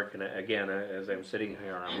alone, Mark, and again, as I'm sitting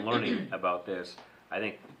here and I'm learning about this, I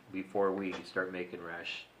think before we start making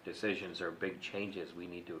rash decisions or big changes, we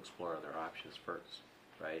need to explore other options first,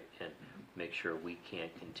 right? And make sure we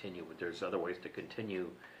can't continue, but there's other ways to continue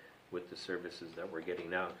with the services that we're getting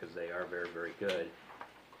now, because they are very, very good.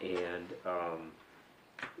 And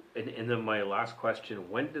then my last question,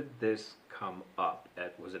 when did this come up?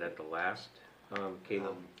 Was it at the last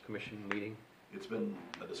cable commission meeting? It's been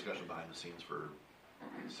a discussion behind the scenes for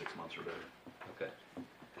 6 months or better. Okay.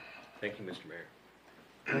 Thank you, Mr. Mayor.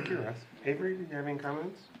 Thank you, Russ. Avery, do you have any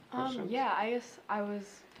comments? Questions? Yeah, I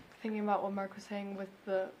was thinking about what Mark was saying with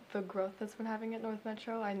the growth that's been happening at North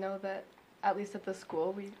Metro. I know that at least at the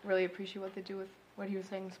school, we really appreciate what they do with what he was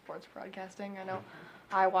saying, sports broadcasting. I know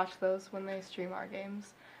I watch those when they stream our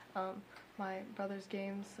games, my brother's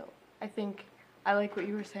games. So I think I like what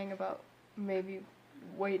you were saying about maybe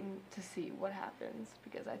waiting to see what happens,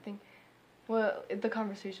 because I think, well, the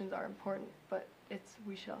conversations are important, but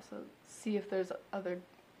we should also see if there's other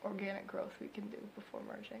organic growth we can do before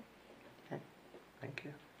merging. Okay, thank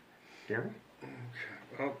you. Gary?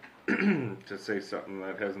 Well, to say something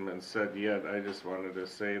that hasn't been said yet, I just wanted to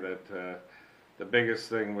say that the biggest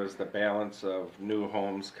thing was the balance of new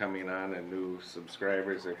homes coming on and new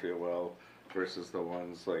subscribers, if you will, versus the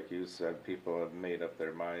ones, like you said, people have made up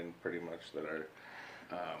their mind pretty much that are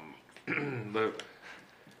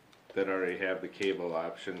that already have the cable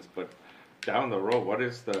options. But down the road, what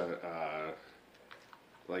is the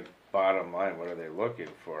bottom line? What are they looking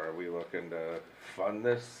for? Are we looking to fund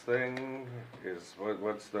this thing?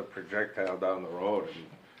 What's the projectile down the road?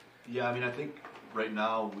 Yeah, I mean, I think right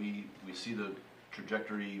now we see the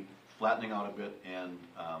trajectory flattening out a bit, and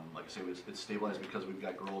like I say, it's stabilized because we've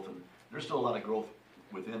got growth, and there's still a lot of growth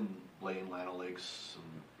within Blaine, Lino Lakes,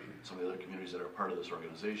 and some of the other communities that are part of this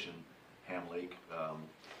organization, Ham Lake.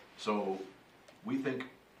 So we think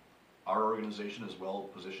our organization is well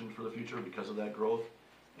positioned for the future because of that growth,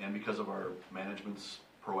 and because of our management's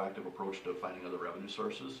proactive approach to finding other revenue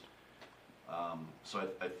sources. So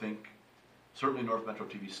I think certainly North Metro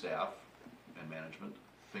TV staff and management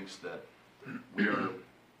thinks that we are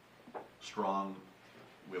strong,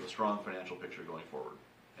 we have a strong financial picture going forward,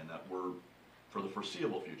 and that we're, for the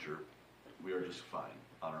foreseeable future, we are just fine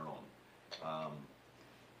on our own.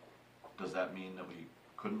 Does that mean that we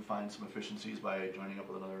couldn't find some efficiencies by joining up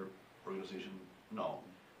with another organization? No,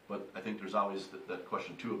 but I think there's always that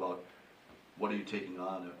question too about what are you taking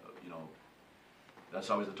on, you know, that's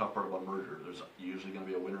always the tough part about merger. There's usually gonna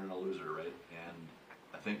be a winner and a loser, right? And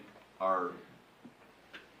I think our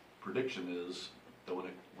prediction is that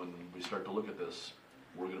when we start to look at this,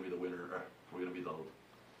 we're gonna be the winner, or we're gonna be the,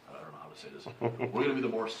 I don't know how to say this, we're gonna be the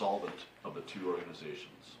more solvent of the two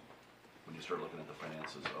organizations when you start looking at the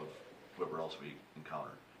finances of whoever else we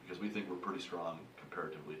encounter. Because we think we're pretty strong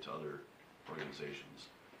comparatively to other organizations.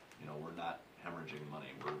 You know, we're not hemorrhaging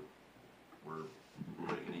money, we're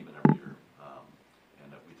breaking even every year.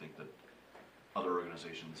 And that we think that other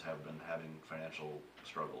organizations have been having financial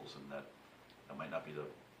struggles, and that might not be the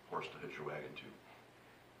horse to hitch your wagon to.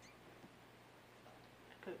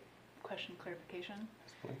 Good question, clarification.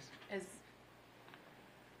 Please. Is,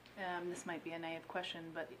 this might be a naive question,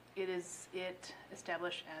 but is it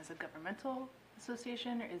established as a governmental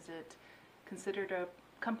association, or is it considered a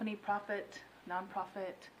company profit,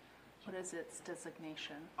 nonprofit? What is its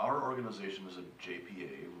designation? Our organization is a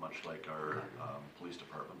JPA, much like our police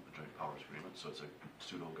department, the Joint Powers Agreement, so it's a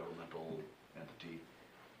pseudo-governmental entity.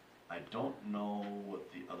 I don't know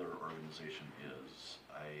what the other organization is.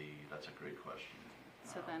 That's a great question.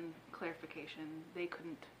 So then, clarification, they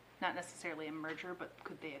couldn't, not necessarily a merger, but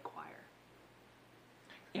could they acquire?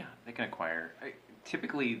 Yeah, they can acquire.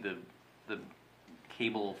 Typically, the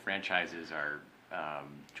cable franchises are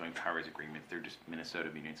joint powers agreements. They're just Minnesota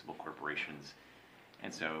municipal corporations,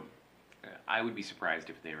 and so I would be surprised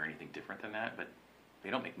if they were anything different than that. But they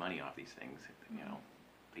don't make money off these things. You know,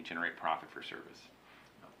 they generate profit for service.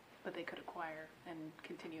 But they could acquire and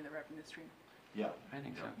continue the revenue stream. Yeah, I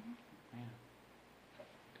think so.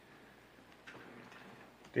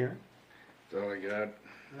 Yeah. Darren? That's all I got.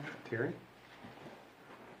 Terry?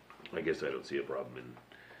 I guess I don't see a problem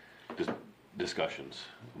in just discussions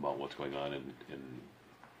about what's going on, and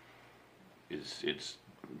it's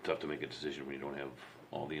tough to make a decision when you don't have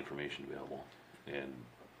all the information available. And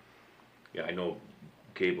yeah, I know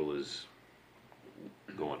cable is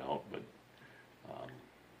going out, but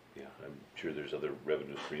yeah, I'm sure there's other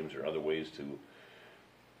revenue streams or other ways to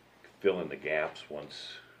fill in the gaps once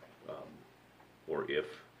or if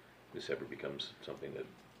this ever becomes something that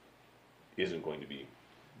isn't going to be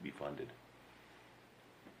funded.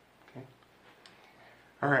 Okay.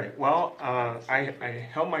 All right, well, I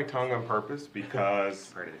held my tongue on purpose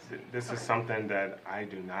because this is something that I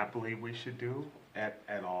do not believe we should do at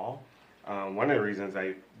all. One of the reasons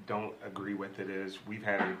I don't agree with it is we've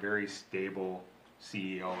had a very stable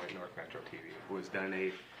CEO at North Metro TV who has done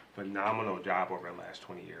a phenomenal job over the last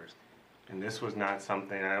 20 years. And this was not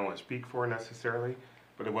something, I don't want to speak for necessarily,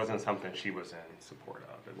 but it wasn't something she was in support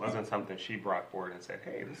of. It wasn't something she brought forward and said,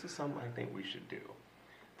 hey, this is something I think we should do.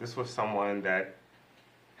 This was someone that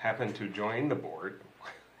happened to join the board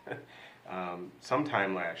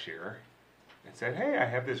sometime last year and said, hey, I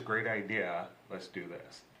have this great idea, let's do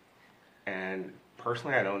this. And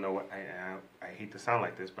personally, I don't know what, I hate to sound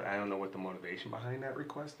like this, but I don't know what the motivation behind that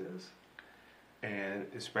request is. And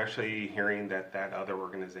especially hearing that that other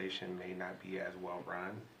organization may not be as well run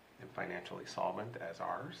and financially solvent as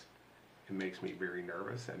ours, it makes me very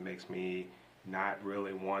nervous. It makes me not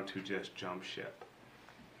really want to just jump ship.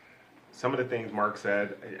 Some of the things Mark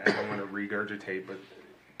said, I don't want to regurgitate, but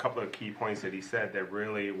a couple of key points that he said that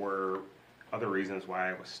really were other reasons why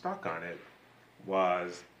I was stuck on it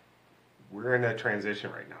was we're in a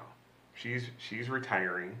transition right now. She's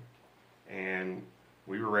retiring, and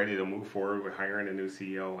we were ready to move forward with hiring a new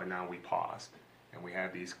CEO, and now we paused. And we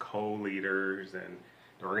have these co-leaders, and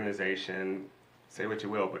the organization, say what you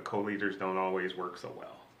will, but co-leaders don't always work so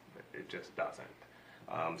well. It just doesn't.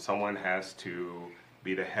 Someone has to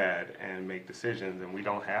be the head and make decisions, and we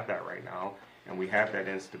don't have that right now. And we have that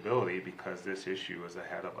instability because this issue is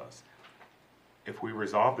ahead of us. If we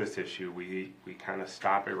resolve this issue, we kind of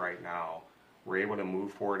stop it right now. We're able to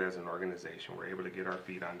move forward as an organization. We're able to get our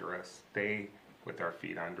feet under us, stay with our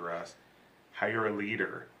feet under us, hire a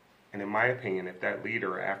leader. And in my opinion, if that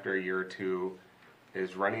leader, after a year or two,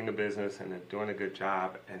 is running the business and is doing a good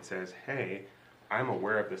job and says, hey, I'm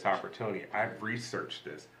aware of this opportunity. I've researched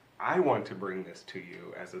this. I want to bring this to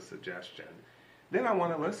you as a suggestion. Then I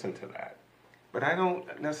want to listen to that. But I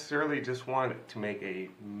don't necessarily just want to make a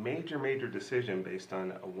major decision based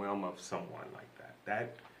on a whim of someone like that.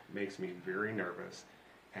 That makes me very nervous,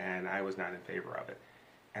 and I was not in favor of it.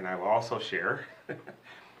 And I will also share,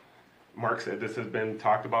 Mark said this has been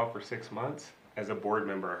talked about for 6 months. As a board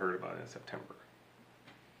member, I heard about it in September.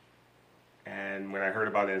 And when I heard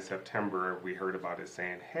about it in September, we heard about it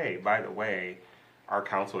saying, hey, by the way, our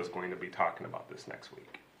council is going to be talking about this next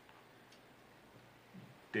week.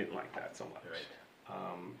 Didn't like that so much.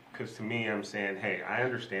 Because to me, I'm saying, hey, I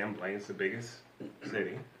understand Blaine's the biggest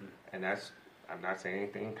city, and I'm not saying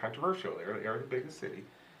anything controversial. They're the biggest city,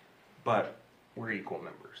 but we're equal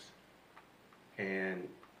members. And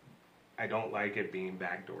I don't like it being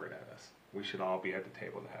backdoored at us. We should all be at the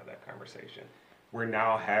table to have that conversation. We're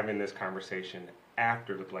now having this conversation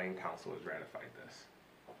after the Blaine Council has ratified this.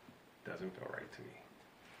 Doesn't feel right to me.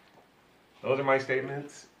 Those are my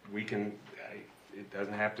statements. It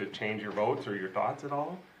doesn't have to change your votes or your thoughts at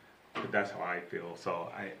all, but that's how I feel. So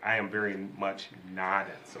I am very much not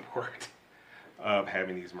in support of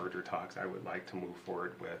having these merger talks. I would like to move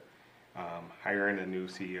forward with hiring a new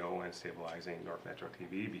CEO and stabilizing North Metro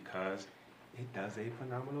TV because it does a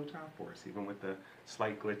phenomenal job for us, even with the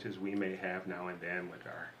slight glitches we may have now and then with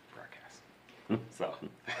our broadcast. So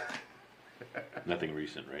Nothing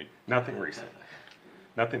recent, right? nothing recent,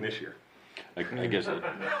 nothing this year. I guess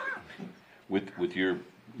with your,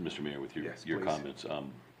 Mr. Mayor, with Yes, your please. comments, of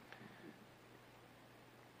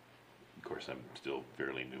course, I'm still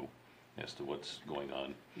fairly new as to what's going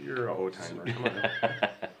on. You're a old timer. Come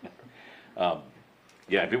on.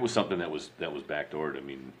 Yeah, if it was something that was backdoored, I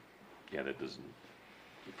mean, yeah, that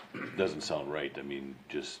doesn't sound right. I mean,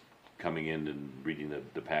 just coming in and reading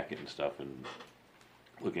the packet and stuff and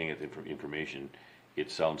looking at the information,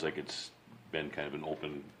 it sounds like it's been kind of an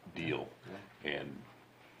open deal. And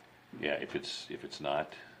yeah, if it's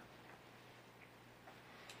not,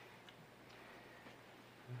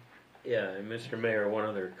 Yeah, and Mr. Mayor, one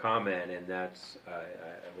other comment, and that's, I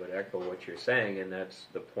would echo what you're saying, and that's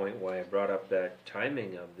the point why I brought up that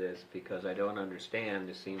timing of this, because I don't understand,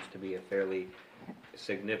 this seems to be a fairly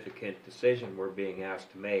significant decision we're being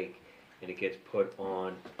asked to make, and it gets put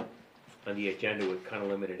on the agenda with kind of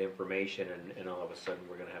limited information, and all of a sudden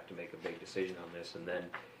we're gonna have to make a big decision on this, and then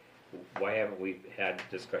why haven't we had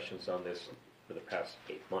discussions on this for the past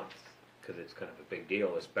 8 months? Because it's kind of a big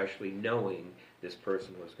deal, especially knowing this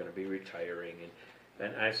person was going to be retiring.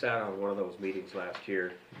 And I sat on one of those meetings last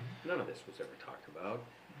year. None of this was ever talked about.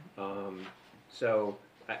 So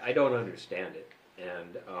I don't understand it.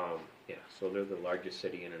 And yeah, so they're the largest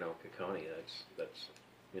city in Anoka County.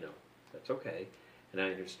 That's okay. And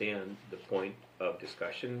I understand the point of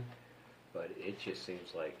discussion, but it just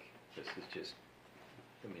seems like this is just,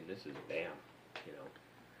 I mean, this is bam, you know.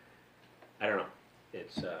 I don't know.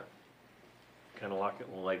 It's kind of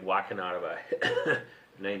like walking out of a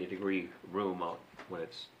 90-degree room out when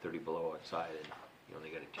it's 30 below outside and you only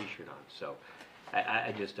got a t-shirt on. So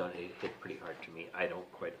I just don't, it hit pretty hard to me. I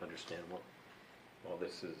don't quite understand what all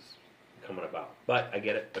this is coming about. But I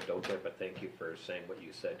get it, but don't get it. But thank you for saying what you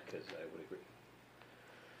said, because I would agree.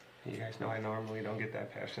 You guys know I normally don't get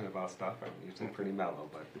that passionate about stuff. I'm usually pretty mellow,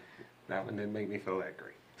 but that one didn't make me feel that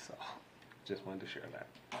great. So just wanted to share that.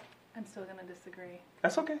 I'm still gonna disagree.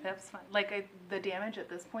 That's okay. That's fine. Like, the damage at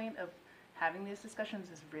this point of having these discussions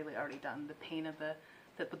is really already done. The pain of that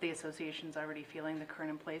the association's already feeling, the current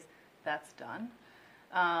employees, that's done.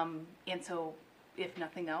 And so, if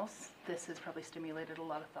nothing else, this has probably stimulated a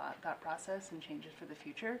lot of thought process and changes for the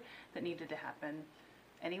future that needed to happen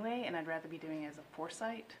anyway, and I'd rather be doing it as a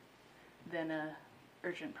foresight than a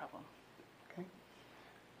urgent problem. Okay.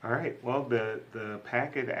 All right. Well, the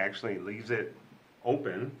packet actually leaves it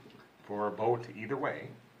open for a vote either way.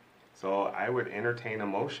 So I would entertain a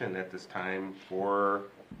motion at this time for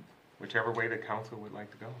whichever way the council would like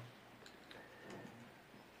to go.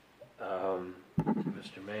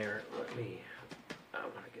 Mr. Mayor, I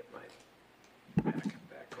want to get my packet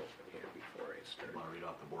back open here before I start. Want to read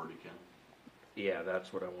off the board again? Yeah,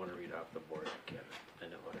 that's what I want to read off the board, Kevin. I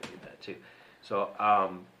know how to do that too. So,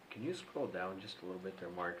 can you scroll down just a little bit there,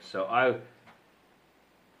 Mark? So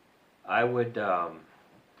I would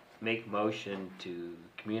make motion to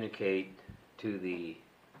communicate to the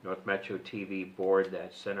North Metro TV board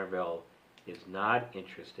that Centerville is not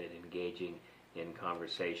interested in engaging in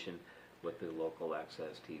conversation with the local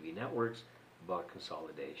access TV networks about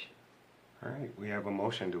consolidation. All right. We have a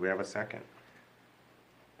motion. Do we have a second?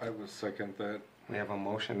 I will second that. We have a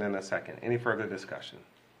motion and a second. Any further discussion?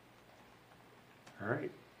 All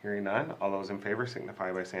right. Hearing none. All those in favor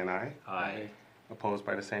signify by saying aye. Aye. Opposed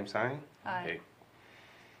by the same sign? Aye. hey,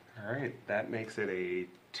 All right. That makes it a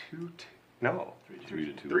No. 3-2. 3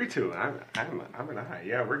 to 2. 3-2. I'm an aye.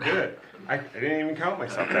 Yeah, we're good. I didn't even count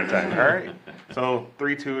myself that time. All right. So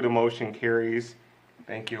 3-2, the motion carries.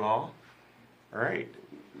 Thank you all. All right.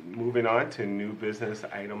 Moving on to new business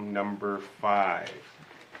item number 5.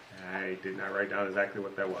 I did not write down exactly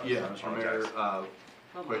what that was. Yeah, I Mr. Mayor, apologize.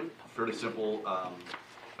 quite fairly simple.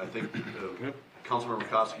 I think Councilmember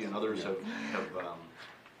Koski and others have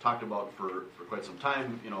talked about for quite some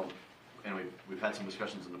time, you know, and we've had some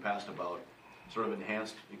discussions in the past about sort of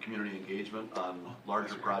enhanced community engagement on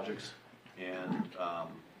larger projects. And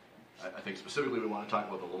I think specifically we want to talk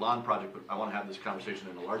about the Lalonde project, but I want to have this conversation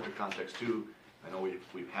in a larger context too. I know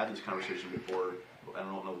we've had this conversation before, but I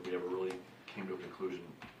don't know that we ever really came to a conclusion.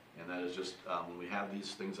 And that is just when we have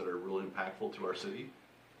these things that are really impactful to our city,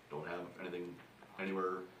 don't have anything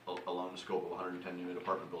anywhere along the scope of a 110 unit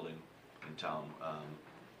apartment building in town.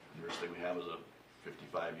 The nearest thing we have is a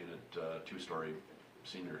 55 unit 2-story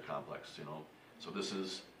senior complex, you know. So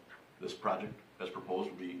this project as proposed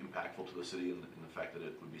would be impactful to the city in the fact that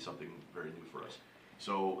it would be something very new for us.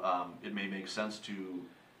 So it may make sense to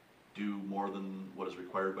do more than what is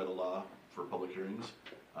required by the law for public hearings,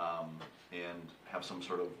 and have some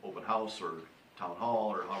sort of open house or town hall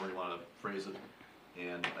or however you want to phrase it.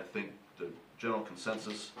 And I think the general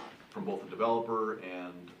consensus from both the developer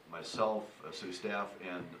and myself, city staff,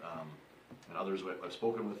 and others I've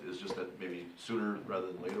spoken with is just that maybe sooner rather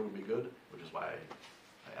than later would be good, which is why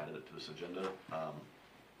I added it to this agenda.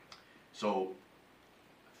 So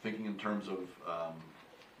thinking in terms of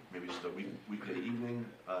maybe just a weekday evening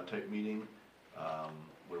type meeting,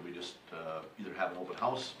 where we just either have an open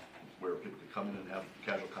house where people can come in and have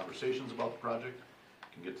casual conversations about the project,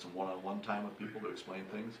 can get some one-on-one time with people to explain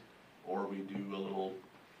things, or we do a little,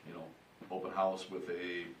 you know, open house with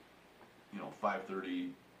a, you know, 5:30,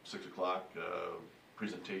 6 o'clock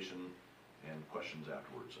presentation and questions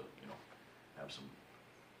afterwards. You know, have some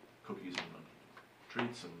cookies and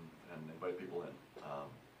treats and invite people in.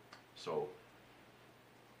 So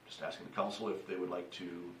just asking the council if they would like to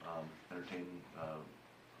entertain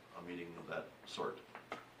a meeting of that sort.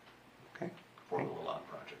 Okay. For the Lalonde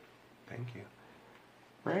project. Thank you.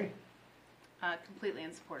 Right. Completely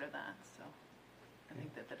in support of that, so I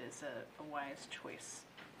think that is a wise choice.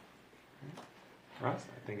 Ross,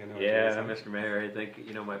 I think I know what you're Yeah, saying. Mr. Mayor, I think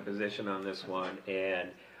you know my position on this one,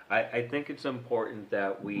 and I think it's important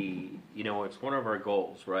that we, you know, it's one of our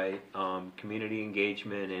goals, right? Community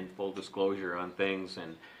engagement and full disclosure on things,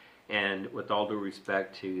 and with all due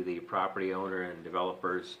respect to the property owner and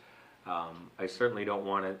developers, I certainly don't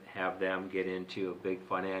want to have them get into a big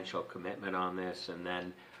financial commitment on this, and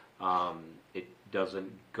then it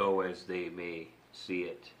doesn't go as they may see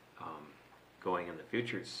it going in the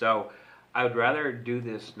future. So I would rather do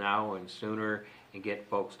this now and sooner and get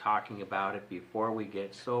folks talking about it before we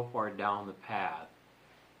get so far down the path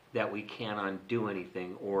that we can't undo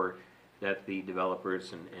anything, or that the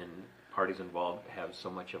developers and parties involved have so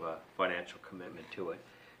much of a financial commitment to it.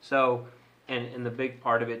 So, and the big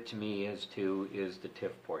part of it to me is the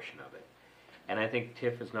TIF portion of it. And I think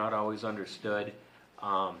TIF is not always understood.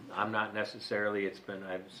 I'm not necessarily,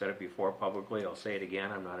 I've said it before publicly, I'll say it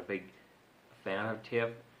again, I'm not a big fan of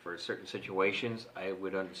TIF. For certain situations, I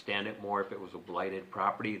would understand it more if it was a blighted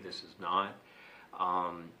property. This is not.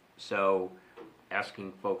 So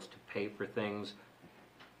asking folks to pay for things,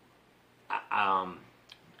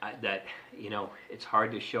 that, you know, it's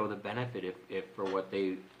hard to show the benefit if for what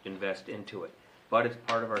they invest into it. But it's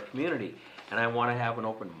part of our community, and I want to have an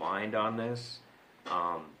open mind on this.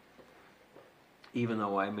 Even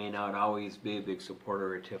though I may not always be a big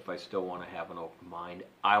supporter of TIF, I still want to have an open mind.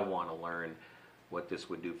 I want to learn what this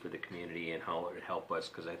would do for the community and how it would help us,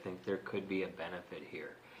 because I think there could be a benefit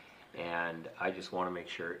here. And I just want to make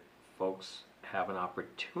sure folks have an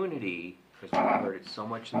opportunity, because we've heard it so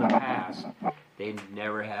much in the past, they've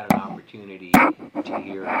never had an opportunity to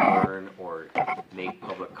hear or learn or make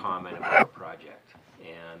public comment about a project.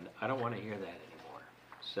 And I don't want to hear that anymore.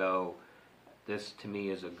 So this to me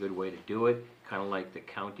is a good way to do it, kind of like the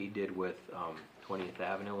county did with 20th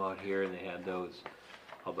Avenue out here, and they had those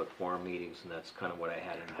public forum meetings, and that's kind of what I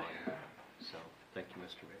had in mind. So, thank you,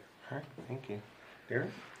 Mr. Mayor. All right, thank you.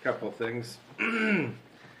 Darren? Couple things.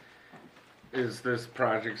 Is this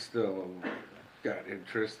project still got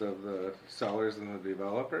interest of the sellers and the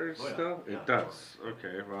developers Oh, yeah. still? Yeah, It of does. course.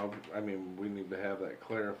 Okay, well, I mean, we need to have that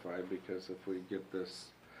clarified, because if we get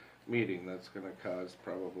this meeting, that's gonna cause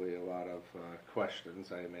probably a lot of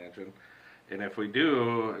questions, I imagine. And if we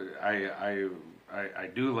do, I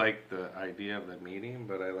do like the idea of the meeting,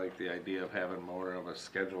 but I like the idea of having more of a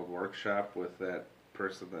scheduled workshop with that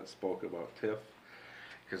person that spoke about TIF,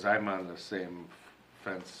 because I'm on the same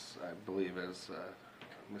fence, I believe, as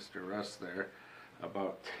Mr. Russ there,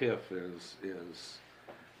 about TIF is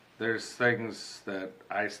there's things that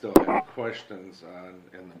I still have questions on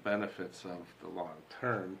in the benefits of the long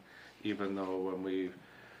term, even though when we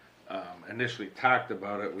initially talked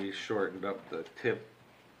about it, we shortened up the TIF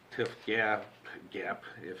gap,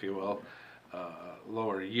 if you will,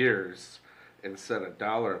 lower years instead of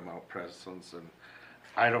dollar amount precedents, and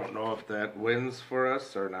I don't know if that wins for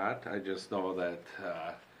us or not. I just know that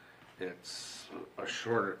it's a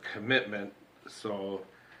shorter commitment, so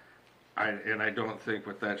I don't think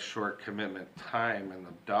with that short commitment time and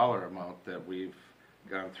the dollar amount that we've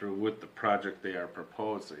gone through with the project they are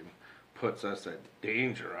proposing puts us at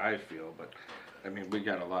danger, I feel. But I mean, we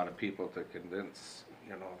got a lot of people to convince,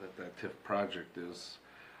 you know, that TIF project is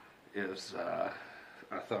a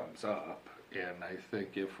thumbs up. And I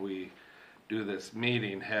think if we do this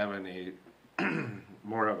meeting, having a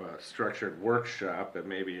more of a structured workshop and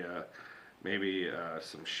maybe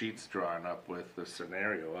some sheets drawn up with the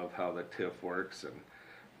scenario of how the TIF works and,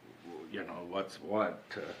 you know, what's what,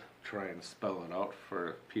 to try and spell it out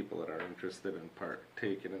for people that are interested in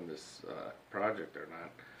partaking in this project or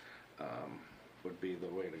not, would be the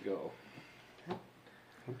way to go.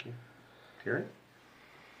 Thank you. Terry?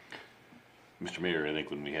 Mr. Mayor, I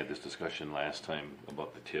think when we had this discussion last time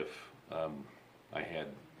about the TIF, I had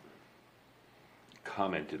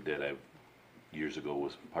commented that I years ago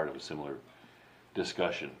was part of a similar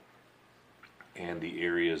discussion, and the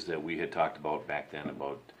areas that we had talked about back then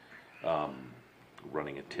about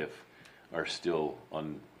running a TIF are still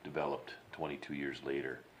undeveloped 22 years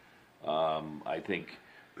later. I think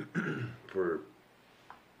for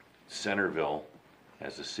Centerville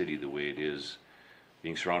as a city the way it is,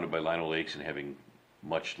 being surrounded by Lino Lakes and having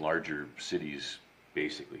much larger cities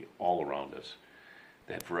basically all around us,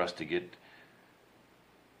 that for us to get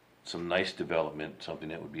some nice development, something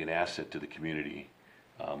that would be an asset to the community,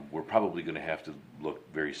 we're probably going to have to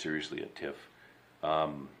look very seriously at TIF.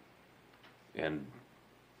 And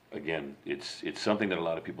again, it's something that a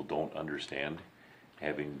lot of people don't understand,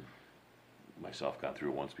 having myself gone through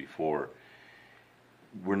it once before.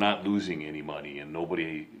 We're not losing any money, and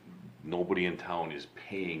nobody in town is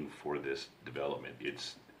paying for this development.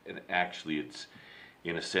 It's in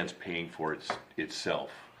a sense paying for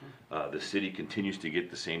itself. The city continues to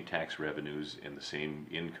get the same tax revenues and the same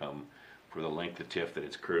income for the length of TIF that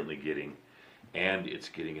it's currently getting, and it's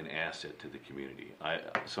getting an asset to the community.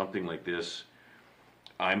 Something like this,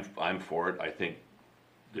 I'm for it. I think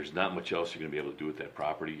there's not much else you're going to be able to do with that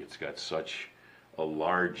property. It's got such a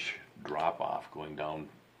large drop off going down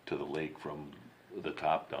to the lake from the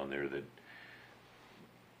top down there that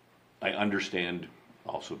I understand.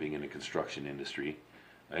 Also being in the construction industry,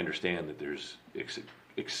 I understand that there's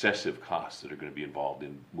excessive costs that are going to be involved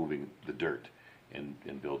in moving the dirt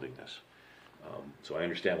and building this. So I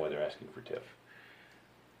understand why they're asking for TIF.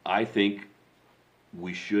 I think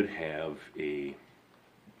we should have a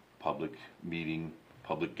public meeting,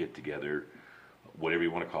 public get-together, whatever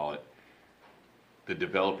you want to call it. The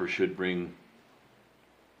developer should bring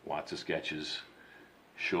lots of sketches,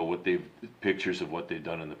 show pictures of what they've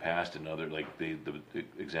done in the past, and other, like the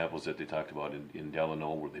examples that they talked about in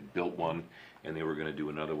Delano, where they built one and they were going to do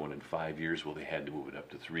another one in 5 years. Well, they had to move it up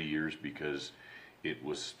to 3 years because it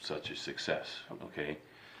was such a success. Okay.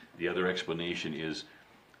 The other explanation is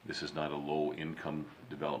this is not a low income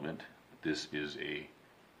development. This is a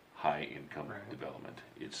high income development.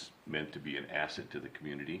 It's meant to be an asset to the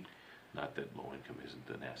community. Not that low income isn't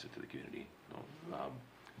an asset to the community. No.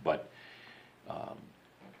 But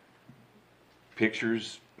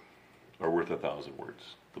pictures are worth 1,000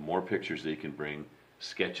 words. The more pictures they can bring,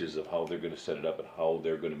 sketches of how they're going to set it up and how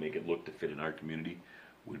they're going to make it look to fit in our community,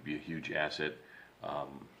 would be a huge asset.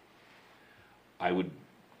 I would,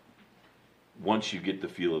 once you get the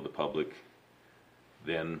feel of the public,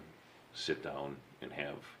 then sit down and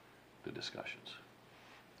have the discussions.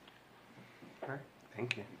 All right,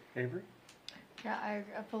 thank you. Avery? Yeah,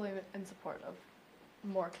 I'm fully in support of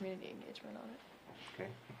more community engagement on it. Okay.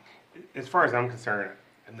 As far as I'm concerned,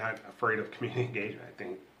 I'm not afraid of community engagement. I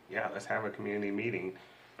think, yeah, let's have a community meeting.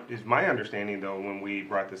 Is my understanding, though, when we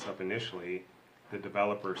brought this up initially, the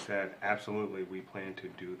developer said, absolutely, we plan to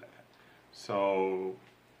do that. So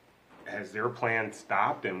has their plan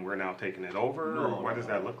stopped and we're now taking it over? No, or what does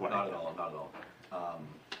that look like? Not at all, not at all.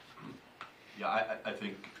 Yeah, I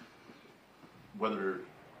think whether,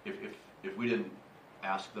 if we didn't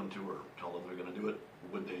ask them to or tell them they're gonna do it,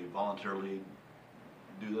 would they voluntarily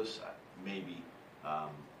do this? Maybe,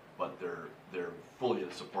 but they're fully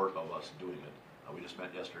in support of us doing it. We just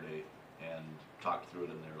met yesterday and talked through it,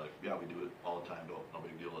 and they're like, yeah, we do it all the time, no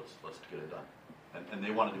big deal, let's get it done. And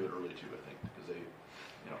they wanna do it early too, I think, because they,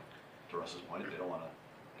 you know, to Russ's point, they don't wanna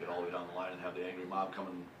get all the way down the line and have the angry mob come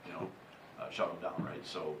and, you know, shut them down, right?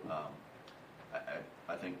 So,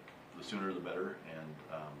 I think the sooner the better, and,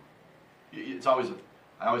 it's always,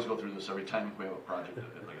 I always go through this every time we have a project,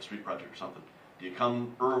 like a street project or something. Do you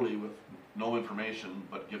come early with no information,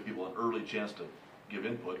 but give people an early chance to give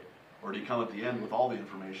input? Or do you come at the end with all the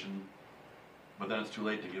information, but then it's too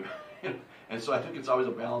late to give? And so I think it's always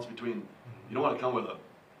a balance between, you don't want to come with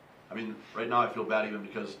I mean, right now I feel bad even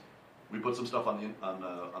because we put some stuff on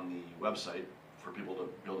the website for people to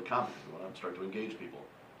build a comment. We want to start to engage people.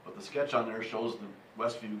 But the sketch on there shows the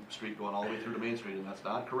Westview Street going all the way through to Main Street, and that's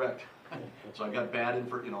not correct. So I've got bad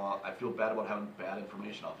I feel bad about having bad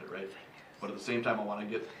information out there, right? But at the same time, I want to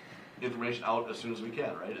get information out as soon as we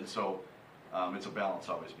can, right? And so it's a balance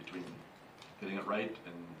always between getting it right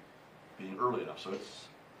and being early enough. So it's,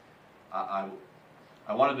 I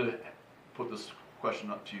wanted to put this question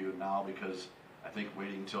up to you now because I think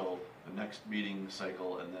waiting till the next meeting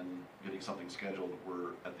cycle and then getting something scheduled,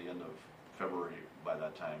 we're at the end of February by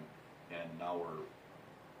that time, and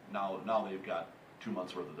now they've got 2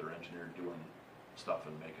 months worth of their engineer doing stuff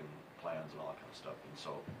and making plans and all that kind of stuff. And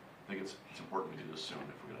so I think it's important we do this soon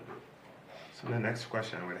if we're going to do it. So the next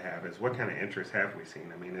question I would have is, what kind of interest have we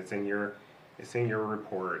seen? I mean, it's in your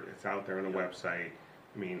report. It's out there on the website.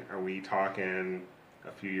 I mean, are we talking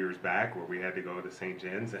a few years back where we had to go to St.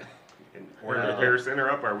 Jen's and order the repair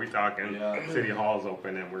center up? Or are we talking City Hall's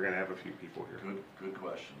open and we're going to have a few people here? Good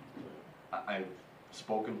question. I've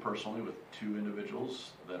spoken personally with 2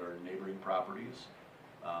 individuals that are neighboring properties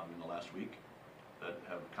in the last week that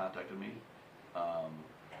have contacted me.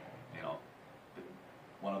 You know,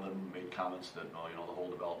 one of them made comments that, oh, you know, the whole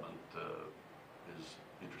development is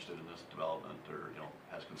interested in this development, or, you know,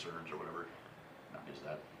 has concerns or whatever. Now, is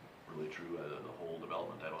that really true? The whole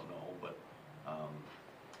development, I don't know, but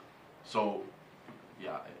so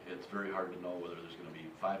yeah, it's very hard to know whether there's going to be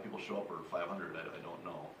 5 people show up or 500. I don't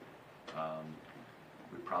know.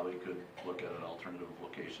 We probably could look at an alternative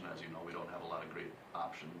location. As you know, we don't have a lot of great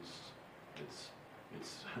options.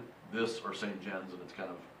 It's this or St. Jen's, and it's kind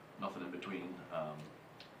of nothing in between.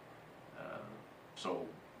 So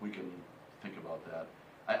we can think about that.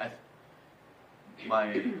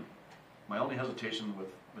 My only hesitation with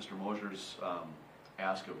Mr. Mosier's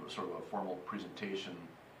ask of sort of a formal presentation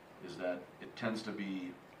is that it tends to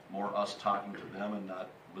be more us talking to them and not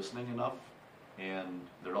listening enough. And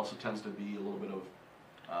there also tends to be a little bit of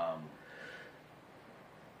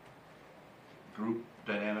group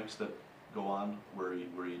dynamics that go on where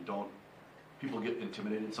you don't, people get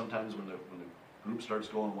intimidated sometimes when the group starts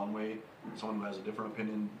going one way. Someone who has a different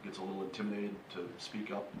opinion gets a little intimidated to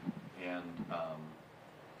speak up. And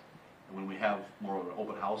when we have more of an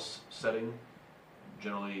open house setting,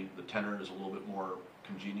 generally the tenor is a little bit more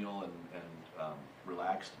congenial and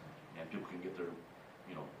relaxed, and people can get their,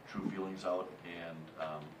 you know, true feelings out, and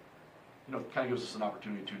you know, it kind of gives us an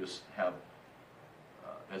opportunity to just have,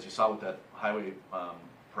 as you saw with that highway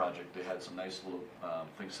project, they had some nice little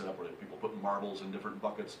things set up where people putting marbles in different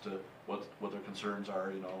buckets to what their concerns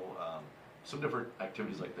are, you know, some different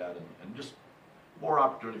activities like that, and just more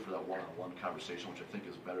opportunity for that one-on-one conversation, which I think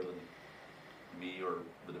is better than me or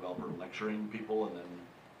the developer lecturing people and then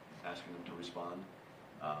asking them to respond.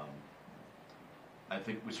 I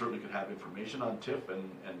think we certainly could have information on TIF and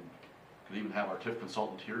could even have our TIF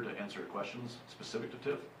consultant here to answer questions specific to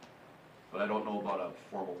TIF, but I don't know about a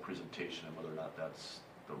formal presentation and whether or not that's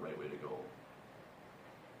the right way to go.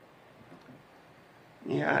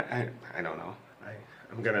 Yeah, I don't know.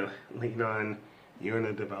 I'm going to lean on you and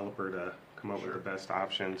the developer to come up with the best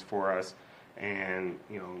options for us and,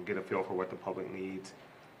 you know, get a feel for what the public needs.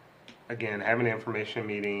 Again, having an information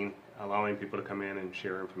meeting, allowing people to come in and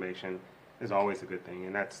share information is always a good thing,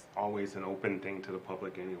 and that's always an open thing to the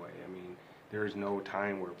public anyway. I mean, there is no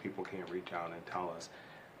time where people can't reach out and tell us.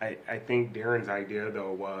 I think Darren's idea,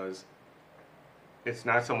 though, was it's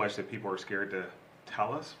not so much that people are scared to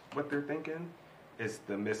tell us what they're thinking, it's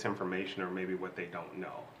the misinformation or maybe what they don't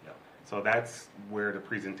know. Yeah. So that's where the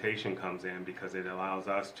presentation comes in, because it allows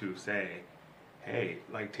us to say, hey,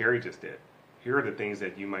 like Terry just did, here are the things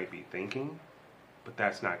that you might be thinking, but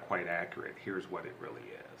that's not quite accurate. Here's what it really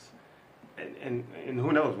is. And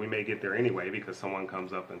who knows, we may get there anyway because someone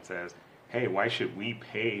comes up and says, hey, why should we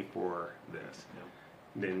pay for this? Yeah.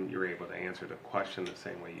 Then you're able to answer the question the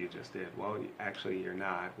same way you just did. Well, actually you're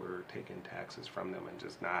not. We're taking taxes from them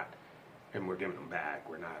and we're giving them back.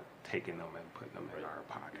 We're not taking them and putting them in our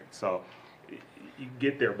pocket. So you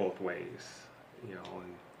get there both ways, you know,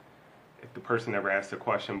 and if the person never asks a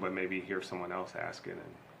question but maybe hears someone else ask it and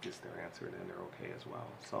gets their answer, then they're okay as well.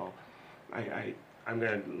 So I'm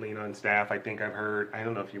gonna lean on staff. I think I've heard, I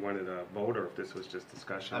don't know if you wanted a vote or if this was just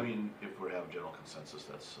discussion. I mean, if we have general consensus,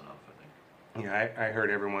 that's enough, I think. Yeah, I heard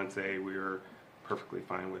everyone say we were perfectly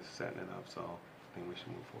fine with setting it up, so I think we should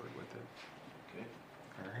move forward with it. Okay.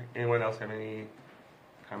 All right. Anyone else have any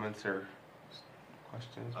comments or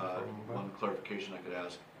questions before we move on? One clarification I could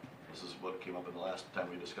ask, this is what came up in the last time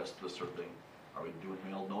we discussed this sort of thing. Are we doing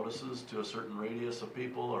mailed notices to a certain radius of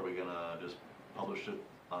people? Are we gonna just publish it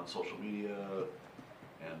on social media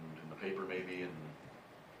and in the paper maybe, and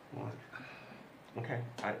Well, okay,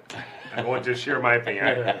 I won't just share my opinion.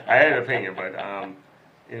 I had an opinion, but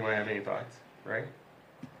anyone have any thoughts, right?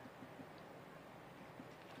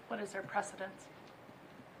 What is our precedence?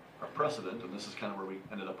 our precedent, and this is kind of where we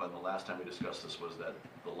ended up on the last time we discussed this, was that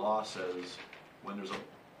the law says when there's a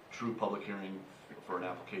true public hearing for an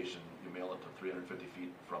application, you mail it to 350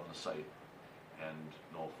 feet from the site and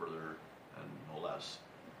no further and no less,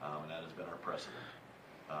 and that has been our precedent.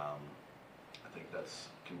 I think that's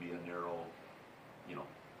can be a narrow,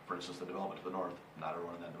 for instance, the development to the north, not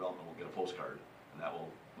everyone in that development will get a postcard, and that will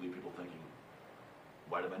leave people thinking,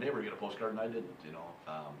 why did my neighbor get a postcard and I didn't,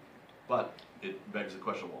 but it begs the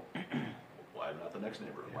question, well, why not the next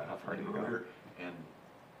neighbor? Why not the neighbor over here? And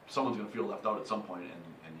someone's going to feel left out at some point,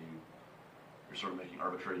 and you're sort of making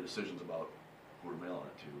arbitrary decisions about who we're mailing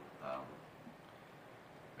it to.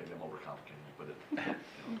 Maybe I'm overcomplicating it,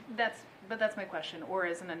 but That's my question. Or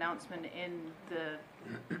as an announcement in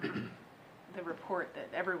the report that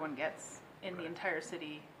everyone gets in the entire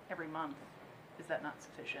city every month, is that not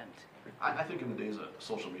sufficient? I think in the days of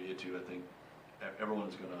social media too, I think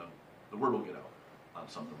everyone's the word will get out on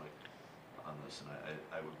something like on this, and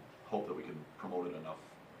I would hope that we can promote it enough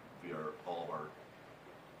via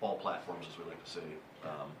all platforms, as we like to say.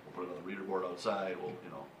 We'll put it on the reader board outside. We'll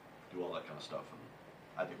do all that kind of stuff, and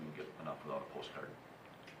I think we can get enough without a postcard.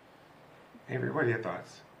 Avery, what are your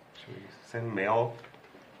thoughts? Should we send mail?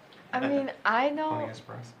 I mean, I Pony know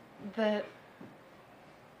Express? that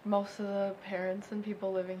most of the parents and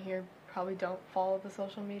people living here probably don't follow the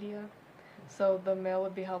social media, so the mail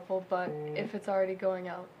would be helpful. But if it's already going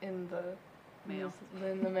out in the Mail.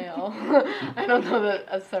 mail, I don't know that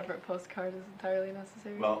a separate postcard is entirely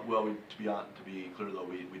necessary. Well, to be clear though,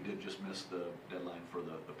 we did just miss the deadline for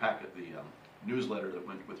the packet. The newsletter that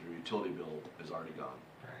went with your utility bill is already gone.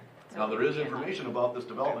 Right. Now there is information about this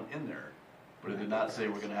development in there, but it did not say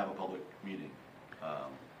we're going to have a public meeting.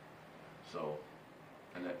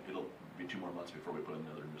 And that it'll be 2 more months before we put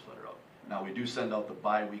another newsletter out. Now we do send out the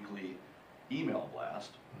bi-weekly email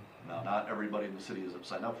blast. Now not everybody in the city is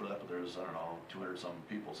signed up for that, but there's 200 some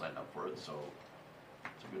people signed up for it, so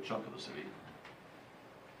it's a good chunk of the city.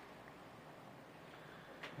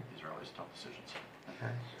 These are always tough decisions.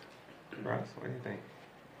 Okay. Russ, what do you think?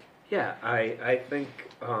 Yeah, I think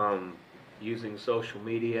using social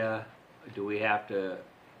media, do we have to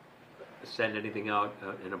send anything out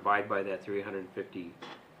and abide by that 350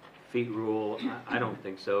 feet rule? I don't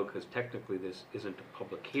think so, because technically this isn't a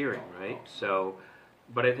public hearing, right? So,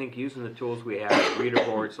 but I think using the tools we have, reader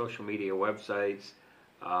board, social media websites,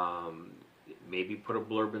 maybe put a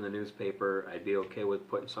blurb in the newspaper. I'd be okay with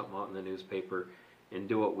putting something out in the newspaper, and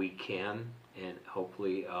do what we can, and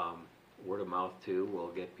hopefully word of mouth too will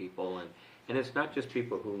get people. And it's not just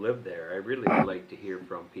people who live there. I really would like to hear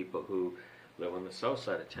from people who live on the south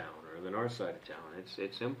side of town or the north side of town.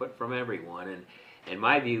 It's input from everyone, and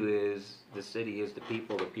my view is the city is the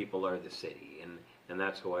people are the city, and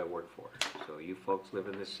that's who I work for. So you folks live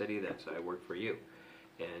in this city, I work for you.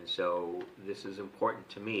 And so this is important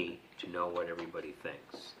to me to know what everybody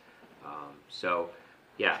thinks. So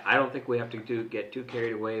yeah, I don't think we have to get too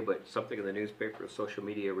carried away, but something in the newspaper, social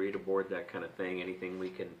media, reader board, that kind of thing, anything we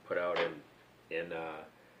can put out in the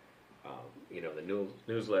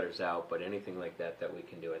newsletters out, but anything like that we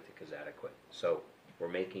can do, I think is adequate. So we're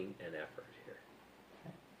making an effort here.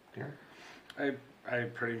 Here? I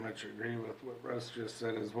pretty much agree with what Russ just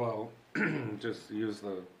said as well. Just use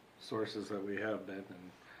the sources that we have been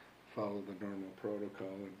and follow the normal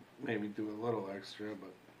protocol, and maybe do a little extra,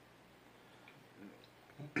 but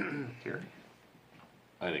Here?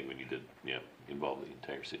 I think we need to, involve the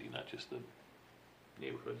entire city, not just the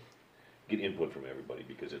neighborhood. Get input from everybody,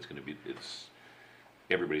 because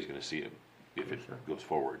everybody's gonna see it if it goes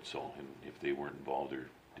forward, so, and if they weren't involved or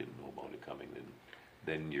didn't know about it coming,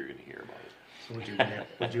 then you're gonna hear about it. So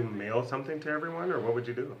would you mail something to everyone, or what would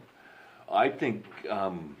you do? I think,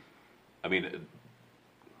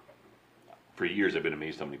 for years I've been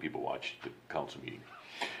amazed how many people watch the council meeting.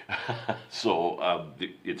 So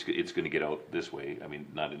it's going to get out this way. I mean,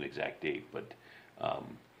 not an exact date, but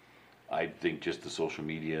I think just the social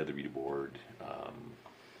media, the reader board,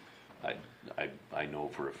 I know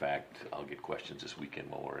for a fact I'll get questions this weekend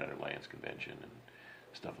while we're at our Lions convention and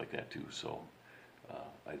stuff like that too, so,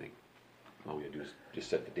 I think all we gotta do is just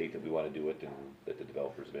set the date that we wanna do it and that the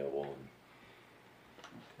developer's available and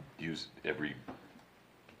use everything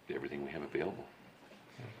we have available.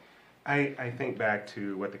 I think back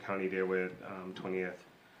to what the county did with 20th.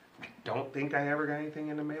 I don't think I ever got anything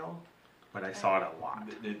in the mail, but I saw it a lot.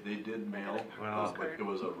 They did mail, Well, but it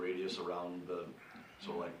was a radius around the,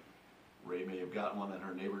 so like Ray may have gotten one and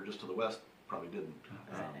her neighbor just to the west probably didn't.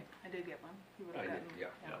 I did get one. He would have I did, gotten, yeah.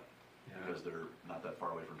 Yeah, because they're not that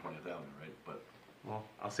far away from 20th Avenue, right? But Well,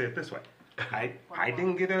 I'll say it this way. I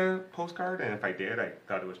didn't get a postcard, and if I did, I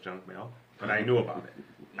thought it was junk mail. But I knew about it.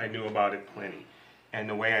 I knew about it plenty. And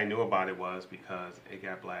the way I knew about it was because it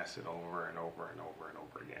got blasted over and over and over and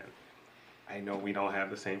over again. I know we don't have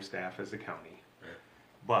the same staff as the county,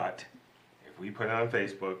 but if we put it on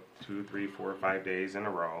Facebook 2, 3, 4, 5 days in a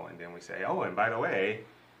row, and then we say, oh, and by the way,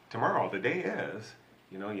 tomorrow the day is,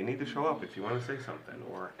 you know, you need to show up if you want to say something,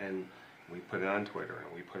 and we put it on Twitter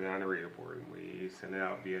and we put it on the radio board and we send it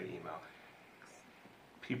out via email.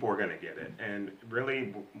 People are going to get it, and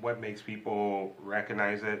really, what makes people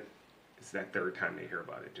recognize it is that third time they hear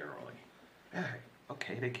about it. Generally,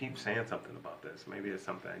 okay, they keep saying something about this. Maybe it's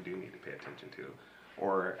something I do need to pay attention to,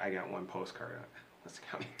 or I got one postcard. What's the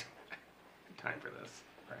county doing? Time for this,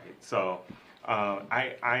 right? So,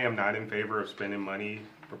 I am not in favor of spending money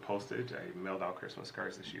for postage. I mailed out Christmas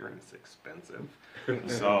cards this year, and it's expensive.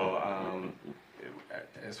 So,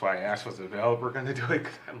 that's why I asked, was the developer going to do it?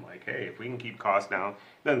 Because I'm like, hey, if we can keep costs down,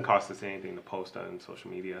 it doesn't cost us anything to post on social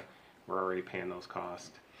media. We're already paying those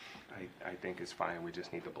costs. I think it's fine. We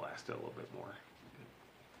just need to blast it a little bit more.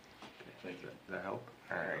 thank you. Does that help?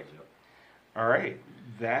 All right. Yep. All right.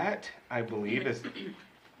 That, I believe,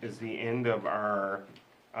 is the end of our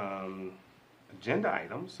agenda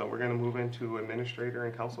items. So we're going to move into administrator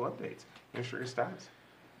and council updates. Administrator Stiles.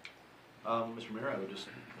 Mr. Mayor, I would just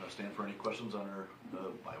stand for any questions on our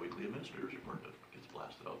biweekly administrator's report that gets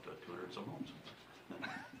blasted out to 200 and some homes.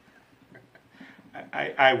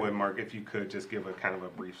 I would, Mark, if you could just give a kind of a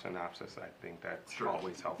brief synopsis. I think that's Sure.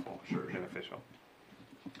 always helpful, Sure. beneficial.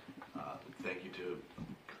 Thank you to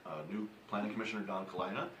new planning commissioner Dawn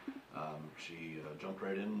Kalina. She jumped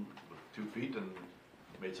right in with 2 feet and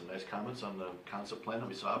made some nice comments on the concept plan that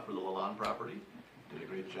we saw for the Lalonde property. Did a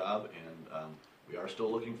great job, and we are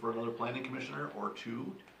still looking for another planning commissioner or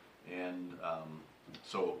 2. And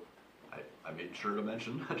so I made sure to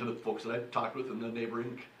mention to the folks that I talked with in the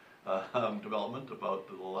neighboring development about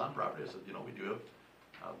the Lalonde property. I said, you know, we do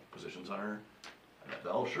have positions on our,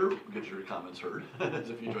 that'll sure get your comments heard as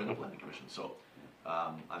if you join the planning commission. So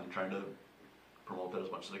I'm trying to promote that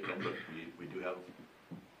as much as I can, but we do have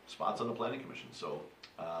spots on the planning commission. So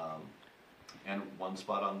and 1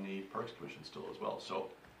 spot on the parks commission still as well. So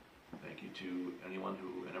thank you to anyone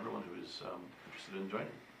who and everyone who is interested in joining.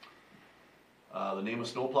 The name of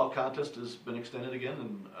snowplow contest has been extended again,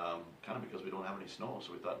 and kind of because we don't have any snow,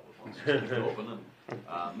 so we thought, well, let's just keep it open.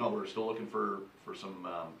 And no, we're still looking for some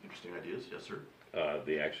interesting ideas. Yes, sir.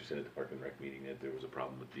 They actually said at the Park and Rec meeting that there was a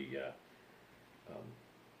problem with the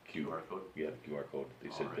QR code. Yeah, the QR code. They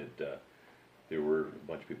said Alright. that there were a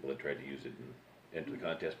bunch of people that tried to use it and enter the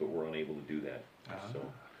contest, but were unable to do that. So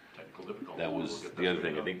Technical difficulty. that We'll was get the other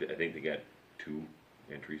figured thing. out. I think they got 2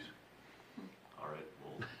 entries. All right,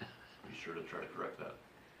 we'll be sure to try to correct that.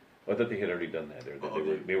 I thought they had already done that. Or that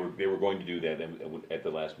Oh, they were going to do that, and at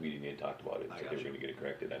the last meeting they had talked about it. I So they got were you. going to get it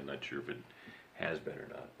corrected. I'm not sure if it has been or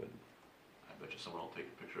not, but I bet you someone will take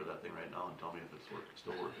a picture of that thing right now and tell me if it's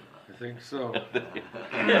still working or I think so.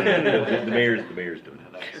 the mayor's doing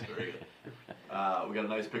it. Nice, very good. We got a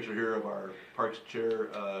nice picture here of our Parks Chair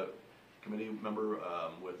committee member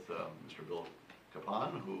with Mr. Bill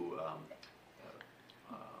Capon, who,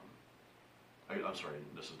 I'm sorry,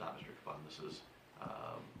 this is not Mr. Capon, this is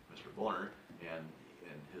Mr. Bonner, and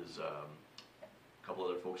his couple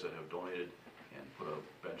other folks that have donated and put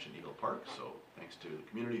a bench in Eagle Park. So thanks to the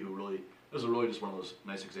community who really, this is really just one of those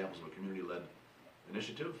nice examples of a community-led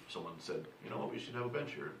initiative. Someone said, you know what, we should have a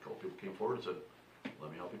bench here. A couple people came forward and said, let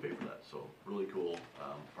me help you pay for that. So really cool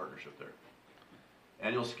partnership there.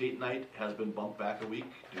 Annual skate night has been bumped back a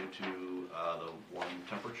week due to the warm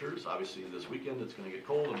temperatures. Obviously this weekend it's going to get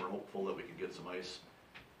cold, and we're hopeful that we can get some ice,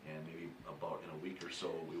 and maybe about in a week or so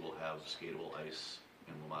we will have skatable ice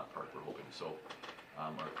in Lamont Park, we're hoping. So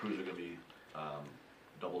our crews are going to be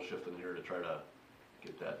double shifting here to try to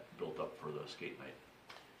get that built up for the skate night.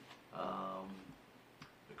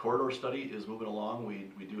 The corridor study is moving along.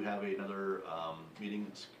 We do have another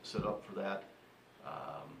meeting set up for that.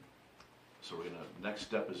 So we're gonna, next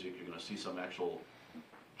step is you're gonna see some actual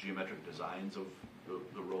geometric designs of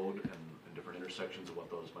the road and different intersections of what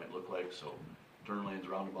those might look like. So turn lanes,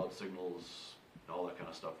 roundabout signals, all that kind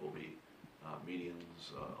of stuff will be,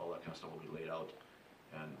 medians, all that kind of stuff will be laid out,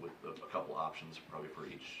 and with a couple options probably for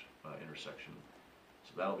each intersection.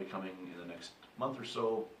 So that'll be coming in the next month or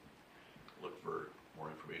so. Look for more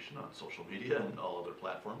information on social media and all other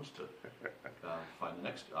platforms to find the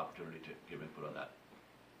next opportunity to give input on that.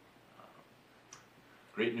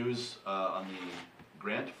 Great news on the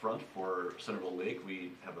grant front for Centerville Lake.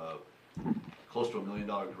 We have a close to $1 million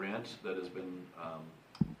grant that has been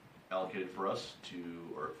allocated for us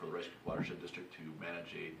or for the Rice Creek Watershed District to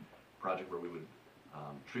manage a project where we would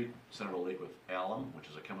treat Centerville Lake with alum, which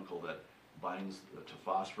is a chemical that binds to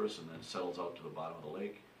phosphorus and then settles out to the bottom of the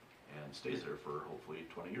lake and stays there for hopefully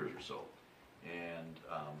 20 years or so. And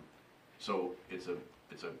so it's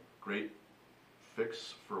a great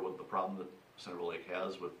fix for what the problem that Centerville Lake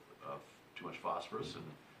has with too much phosphorus, and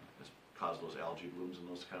has caused those algae blooms and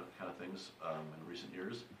those kind of things in recent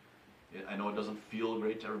years. I know it doesn't feel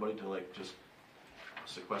great to everybody to like just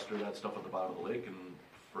sequester that stuff at the bottom of the lake and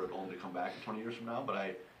for it only to come back 20 years from now, but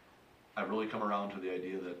I've really come around to the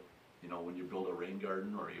idea that, you know, when you build a rain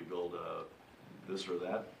garden or you build this or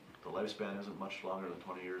that, the lifespan isn't much longer than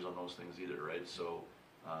 20 years on those things either, right? So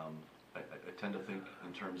I tend to think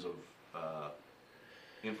in terms of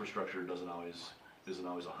infrastructure isn't always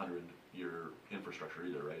a 100-year infrastructure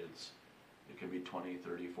either, right? It can be 20,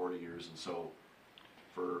 30, 40 years, and so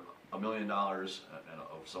for $1 million and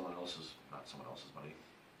of someone else's, not someone else's money,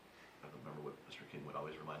 I don't remember what Mr. King would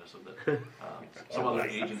always remind us of, that some other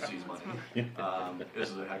agency's money, this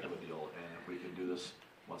is a heck of a deal, and if we can do this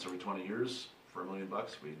once every 20 years for $1 million,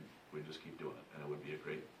 we'd just keep doing it, and it would be a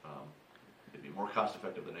great, it'd be more cost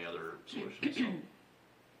effective than any other solution.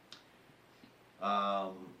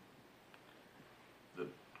 So. The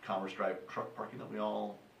Commerce Drive truck parking that we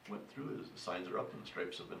all went through, the signs are up and the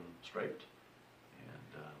stripes have been striped,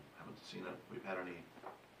 and haven't seen it. We've had any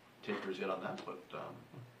takers yet on that, but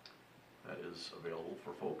that is available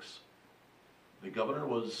for folks. The governor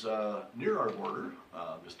was near our border,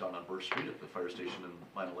 just down on Birch Street at the fire station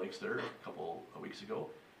in Lina Lakes there a couple of weeks ago,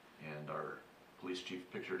 and our police chief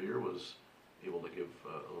pictured here was able to give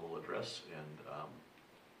a little address and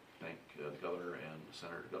thank the governor and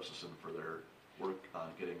Senator Gustafson for their work on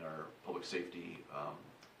getting our public safety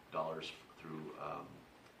dollars through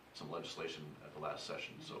some legislation at the last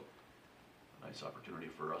session. So a nice opportunity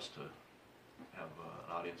for us to have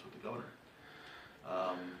an audience with the governor.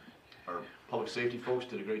 Our public safety folks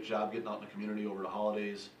did a great job getting out in the community over the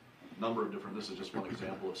holidays. Number of different, this is just one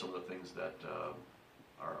example of some of the things that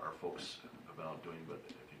our folks have been out doing, but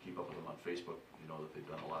if you keep up with them on Facebook, you know that they've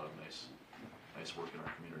done a lot of nice work in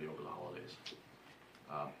our community over the holidays.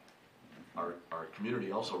 Our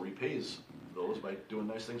community also repays those by doing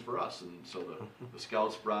nice things for us, and so the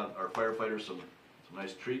scouts brought our firefighters some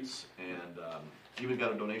nice treats, and even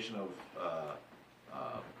got a donation of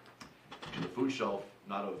to the food shelf,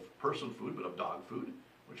 not of person food, but of dog food,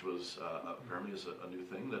 which was apparently is a new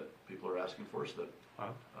thing that people are asking for. So that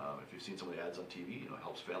if you've seen some of the ads on TV, you know, it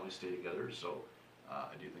helps families stay together. So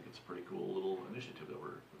I do think it's a pretty cool little initiative that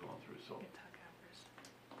we're going through. So.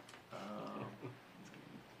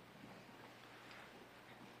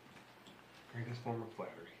 Greatest form of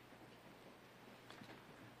flattery.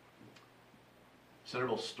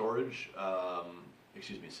 Centerville Storage,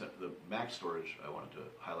 the Max Storage I wanted to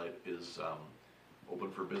highlight is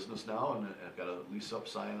open for business now, and I've got a lease up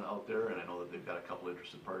sign out there, and I know that they've got a couple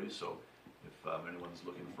interested parties, so if anyone's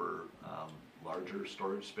looking for larger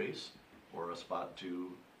storage space or a spot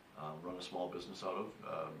to run a small business out of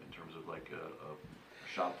in terms of like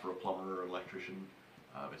a shop for a plumber or electrician,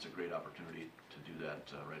 it's a great opportunity to do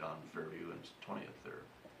that right on Fairview and 20th there.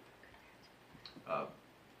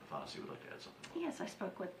 If would like to add something. Yes, I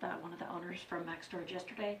spoke with one of the owners from Max Storage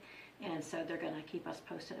yesterday, and so they're going to keep us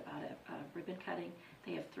posted about it. Ribbon cutting.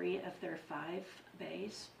 They have 3 of their 5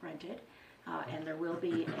 bays rented, and there will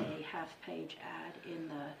be a half-page ad in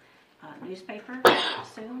the newspaper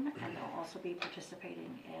soon, and they'll also be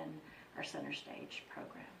participating in our center stage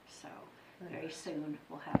program. So very soon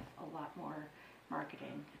we'll have a lot more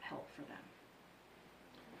marketing help for them.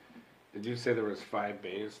 Did you say there was 5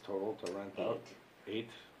 bays total to rent out? 8?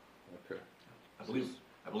 Okay. I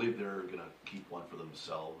believe they're going to keep one for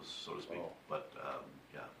themselves, so to speak. Oh. But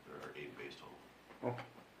yeah, there are 8 bays total. Oh.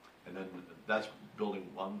 And then that's building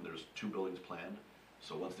 1. There's 2 buildings planned.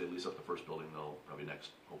 So once they lease up the first building, they'll probably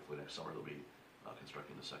hopefully next summer, they'll be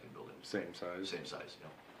constructing the second building. Same size. Same size, yeah.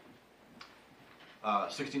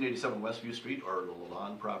 1687 Westview Street, or the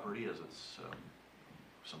Lalonde property, as it's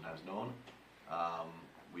sometimes known.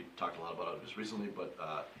 we talked a lot about it just recently, but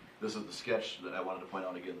this is the sketch that I wanted to point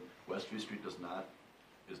out again. Westview Street is not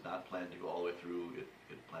planned to go all the way through.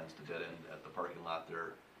 It plans to dead end at the parking lot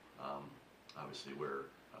there, obviously where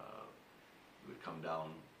you would come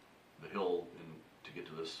down the hill to get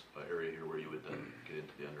to this area here where you would then get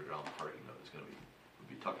into the underground parking that is going to would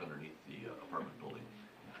be tucked underneath the apartment building.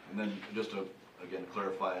 And then just to again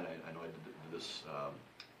clarify, and I know I did this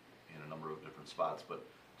in a number of different spots, but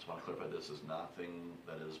just want to clarify, this is nothing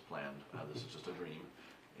that is planned. This is just a dream,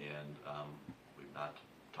 and we've not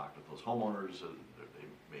talked with those homeowners. They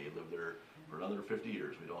may live there for another 50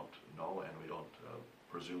 years. We don't know, and we don't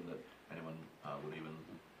presume that anyone would even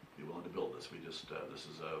be willing to build this. We just this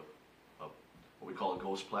is what we call a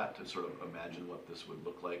ghost plat, to sort of imagine what this would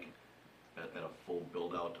look like at a full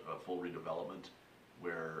build out, a full redevelopment,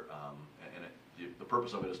 where the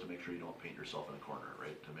purpose of it is to make sure you don't paint yourself in a corner,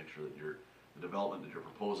 right? To make sure that the development that you're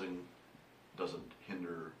proposing doesn't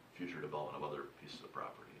hinder future development of other pieces of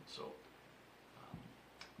property. And so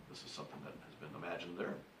this is something that has been imagined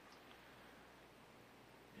there.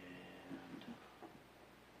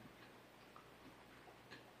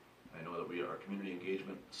 And I know that our community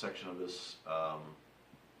engagement section of this,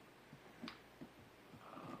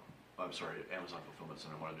 I'm sorry, Amazon Fulfillment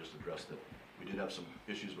Center, I want to just address that we did have some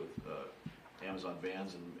issues with Amazon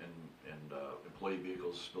vans and employee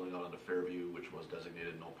vehicles spilling out onto Fairview, which was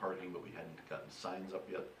designated no parking, but we hadn't gotten signs up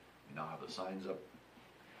yet. We now have the signs up.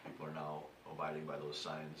 People are now abiding by those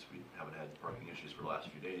signs. We haven't had parking issues for the last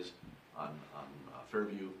few days on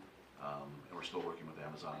Fairview, and we're still working with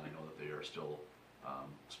Amazon. I know that they are still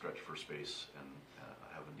stretched for space and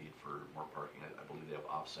have a need for more parking. I believe they have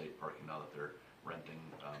off-site parking now that they're renting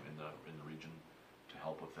in the region to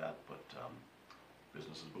help with that, but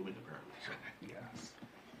business is booming apparently. So. Yes.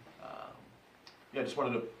 Yeah, just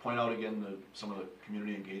wanted to point out again some of the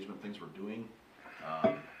community engagement things we're doing.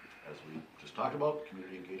 As we just talked about,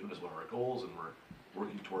 community engagement is one of our goals, and we're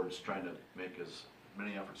working towards trying to make as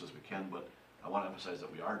many efforts as we can, but I want to emphasize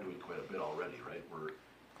that we are doing quite a bit already, right?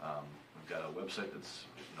 We've got a website that's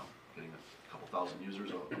getting a couple thousand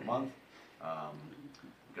users a month.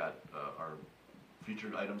 We've got our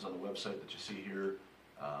featured items on the website that you see here.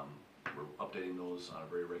 We're updating those on a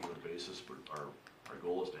very regular basis. Our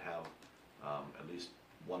goal is to have at least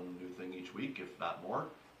one new thing each week, if not more.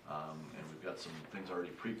 And we've got some things already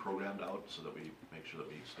pre-programmed out so that we make sure that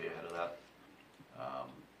we stay ahead of that.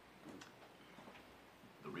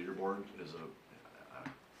 The reader board is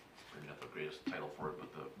maybe not the greatest title for it,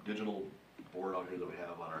 but the digital board out here that we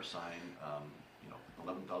have on our sign,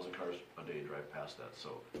 11,000 cars a day drive past that,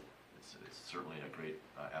 so it's certainly a great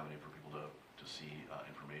avenue for people to see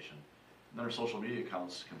information. And then our social media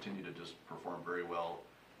accounts continue to just perform very well.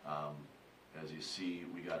 As you see,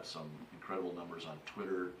 we got some incredible numbers on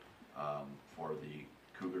Twitter for the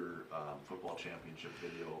Cougar football championship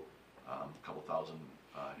video, a couple thousand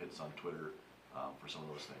hits on Twitter for some of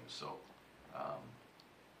those things. So,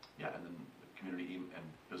 yeah, and then the community and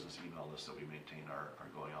business email lists that we maintain are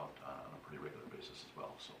going out on a pretty regular basis as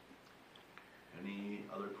well. So, any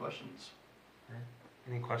other questions?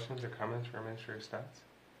 Any questions or comments for Administrator Stotts?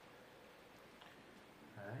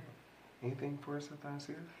 All right. Anything for us,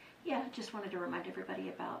 Athasia? Yeah, just wanted to remind everybody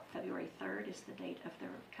about February 3rd is the date of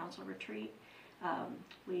their council retreat.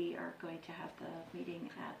 We are going to have the meeting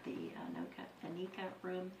at the Anika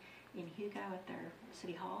room in Hugo at their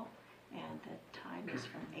city hall, and the time is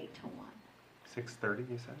from 8 to 1.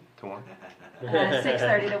 6:30, you said? To 1?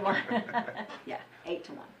 6:30 to 1. Yeah, 8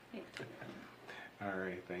 to 1. 8 to 1. All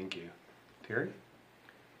right, thank you. Terry?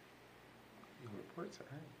 Reports, all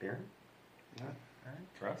right. Darren? Yeah, all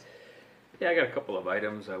right. Russ? Yeah, I got a couple of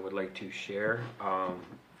items I would like to share.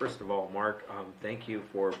 First of all, Mark, thank you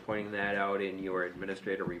for pointing that out in your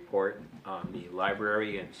administrative report on the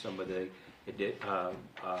library and some of the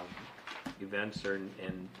events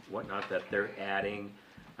and whatnot that they're adding.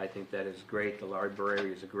 I think that is great. The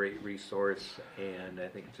library is a great resource, and I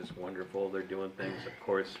think it's just wonderful. They're doing things, of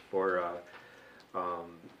course, for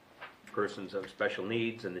persons of special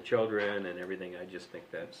needs and the children and everything. I just think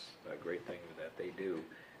that's a great thing that they do.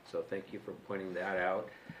 So thank you for pointing that out.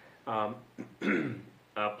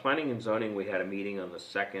 Planning and zoning, we had a meeting on the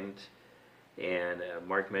 2nd, and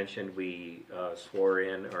Mark mentioned we swore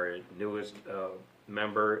in our newest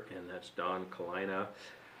member, and that's Don Kalina.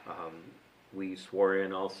 We swore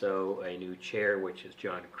in also a new chair, which is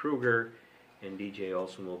John Kruger, and DJ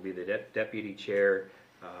Olson will be the deputy chair.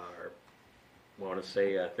 I want to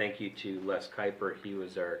say thank you to Les Kuiper. He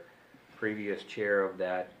was our previous chair of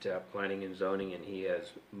that planning and zoning, and he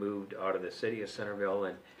has moved out of the city of Centerville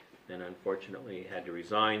and unfortunately had to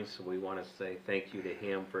resign. So we want to say thank you to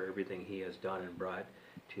him for everything he has done and brought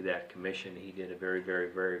to that commission. He did a very, very,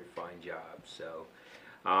 very fine job. So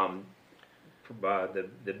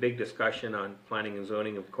the big discussion on planning and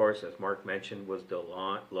zoning, of course, as Mark mentioned, was the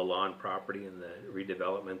Lalonde property and the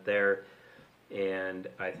redevelopment there. And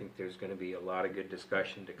I think there's going to be a lot of good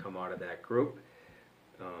discussion to come out of that group.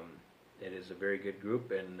 It is a very good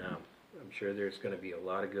group, and I'm sure there's going to be a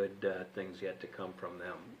lot of good things yet to come from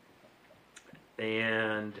them.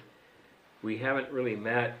 And we haven't really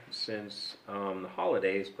met since the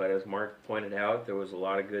holidays, but as Mark pointed out, there was a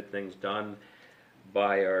lot of good things done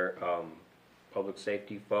by our public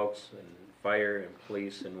safety folks and fire and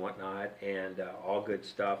police and whatnot, and all good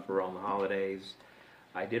stuff around the holidays.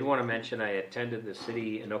 I did want to mention I attended the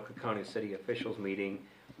Anoka County City Officials meeting.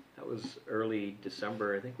 That was early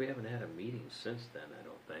December. I think we haven't had a meeting since then, I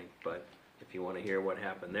don't think, but if you want to hear what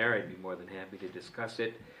happened there, I'd be more than happy to discuss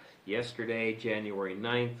it. Yesterday, January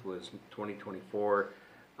 9th, was 2024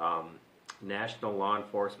 National Law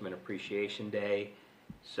Enforcement Appreciation Day,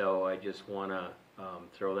 so I just want to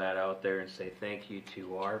throw that out there and say thank you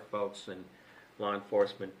to our folks and law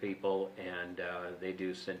enforcement people, and they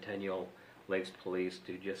do. Centennial Lakes Police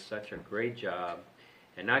do just such a great job,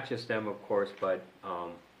 and not just them, of course, but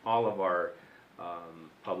all of our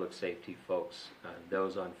public safety folks,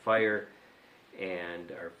 those on fire,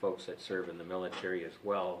 and our folks that serve in the military as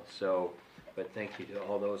well. So, but thank you to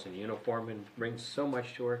all those in uniform, and brings so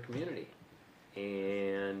much to our community.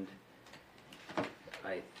 And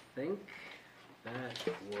I think that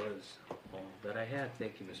was all that I had.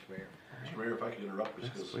 Thank you, Mr. Mayor. Mr. Mayor, if I could interrupt,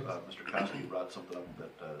 just because Mr. Kosky brought something up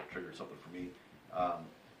that triggered something for me.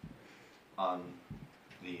 On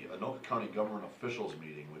the Anoka County Government Officials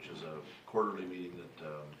Meeting, which is a quarterly meeting that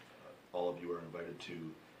all of you are invited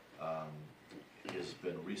to, has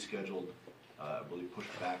been rescheduled, I believe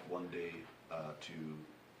pushed back one day to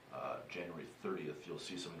January 30th. You'll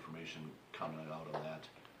see some information coming out on that,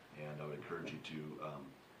 and I would encourage you to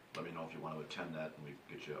let me know if you want to attend that, and we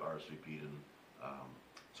can get you RSVP'd. And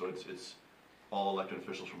so it's all elected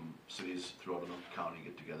officials from cities throughout Anoka County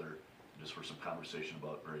get together just for some conversation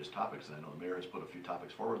about various topics. And I know the mayor has put a few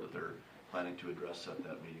topics forward that they're planning to address at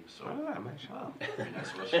that meeting. So it'd be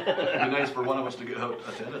nice for us. It'd be nice for one of us to get out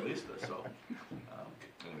attend at least. So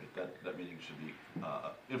anyway, that meeting should be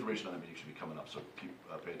information on that meeting should be coming up. So keep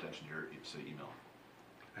pay attention to your city email.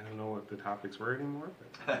 I don't know what the topics were anymore,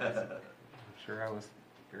 but I'm sure I was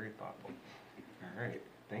very thoughtful. All right,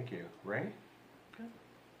 thank you. Ray? Good.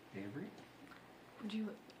 Avery?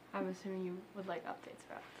 I'm assuming you would like updates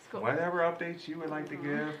about the school. Whatever updates you would like to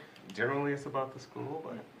give. Generally, it's about the school,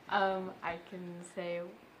 but I can say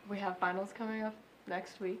we have finals coming up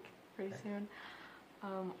next week, pretty soon.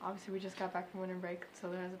 Obviously, we just got back from winter break, so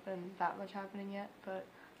there hasn't been that much happening yet. But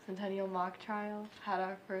Centennial Mock Trial had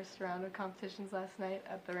our first round of competitions last night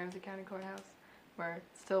at the Ramsey County Courthouse. We're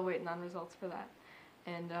still waiting on results for that.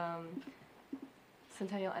 And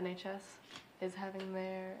Centennial NHS is having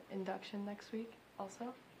their induction next week,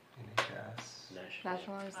 also. NHS.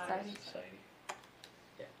 National Honor Society.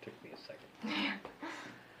 Yeah, it took me a second.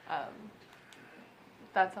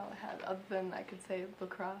 That's all I had. Other than I could say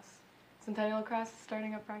lacrosse. Centennial lacrosse is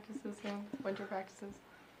starting up practices soon, winter practices.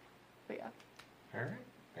 But yeah. All right,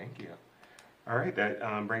 thank you. All right,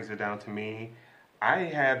 that brings it down to me. I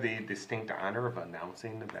have the distinct honor of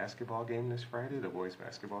announcing the basketball game this Friday, the boys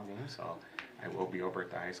basketball game. So I will be over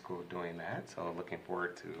at the high school doing that. So looking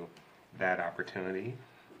forward to that opportunity.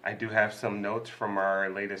 I do have some notes from our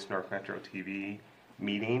latest North Metro TV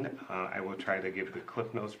meeting. I will try to give the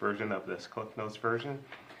Cliff Notes version of this Cliff Notes version.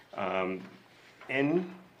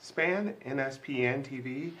 NSPN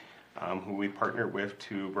TV, who we partnered with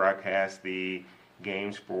to broadcast the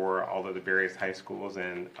games for all of the various high schools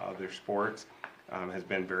and other sports, has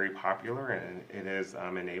been very popular, and it has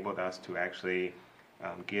enabled us to actually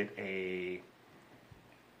get a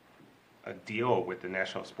deal with the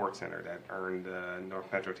National Sports Center that earned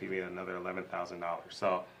North Metro TV another $11,000.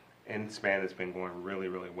 So NSPAN has been going really,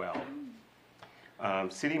 really well.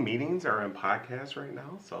 City meetings are in podcasts right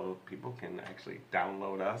now, so people can actually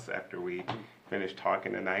download us after we finish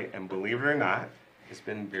talking tonight. And believe it or not, it's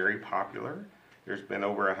been very popular. There's been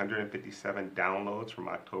over 157 downloads from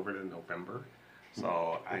October to November.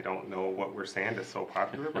 So I don't know what we're saying that's so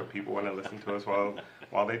popular, but people want to listen to us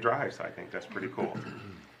while they drive, so I think that's pretty cool.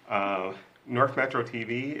 North Metro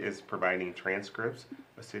TV is providing transcripts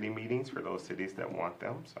of city meetings for those cities that want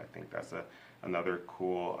them, so I think that's another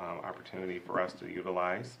cool opportunity for us to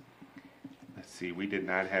utilize. Let's see, we did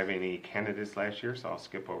not have any candidates last year, so I'll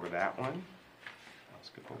skip over that one.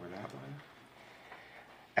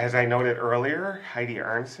 As I noted earlier, Heidi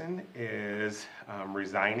Arnson is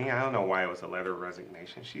resigning. I don't know why it was a letter of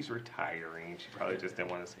resignation. She's retiring. She probably just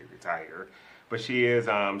didn't want to say retire. But she is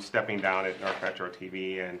stepping down at North Metro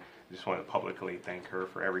TV, and I just want to publicly thank her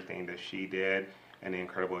for everything that she did and the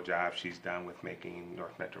incredible job she's done with making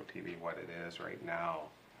North Metro TV what it is right now.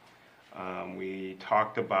 We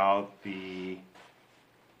talked about the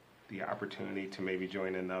opportunity to maybe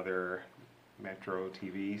join another Metro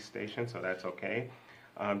TV station, so that's okay.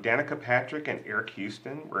 Danica Patrick and Eric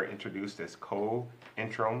Houston were introduced as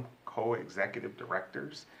co-interim, co-executive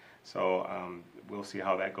directors. So we'll see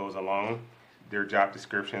how that goes along. Their job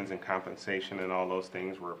descriptions and compensation and all those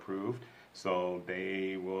things were approved. So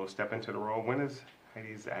they will step into the role. When is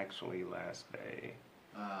Heidi's actually last day?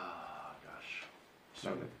 Gosh.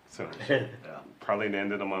 Soon. Yeah. Probably the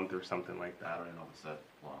end of the month or something like I that. don't even know if it's that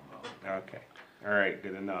long though. Okay. All right,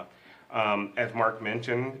 good enough. As Mark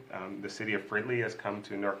mentioned, the city of Fridley has come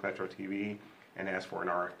to North Metro TV and asked for an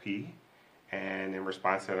RFP. And in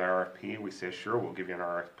response to the RFP, we said, sure, we'll give you an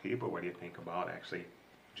RFP, but what do you think about actually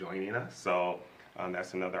joining us? So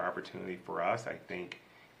that's another opportunity for us. I think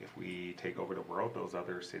if we take over the world, those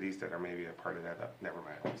other cities that are maybe a part of that, never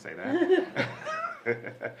mind, I won't say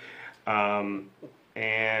that.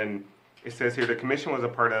 And it says here, the commission was a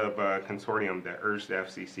part of a consortium that urged the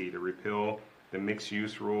FCC to repeal the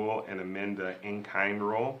mixed-use rule and amend the in-kind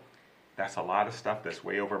rule. That's a lot of stuff that's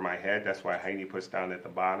way over my head. That's why Heidi puts down at the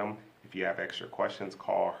bottom, if you have extra questions,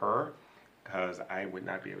 call her, because I would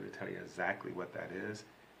not be able to tell you exactly what that is.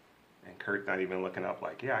 And Kurt's not even looking up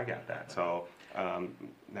like, yeah, I got that. So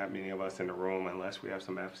not many of us in the room, unless we have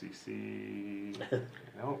some FCC,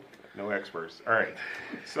 nope, no experts. All right,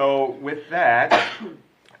 so with that,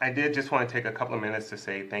 I did just want to take a couple of minutes to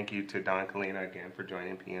say thank you to Don Kalina again for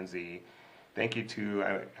joining P&Z. Thank you to,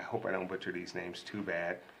 I hope I don't butcher these names too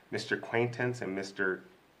bad, Mr. Quaintance and Mr.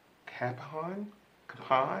 Capon,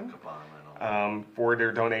 for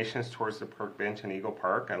their donations towards the park bench in Eagle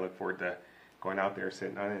Park. I look forward to going out there,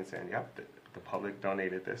 sitting on it and saying, yep, the public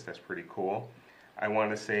donated this. That's pretty cool. I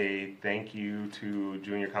want to say thank you to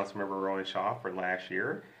Junior Councilmember Rowan Shaw for last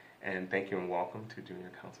year. And thank you and welcome to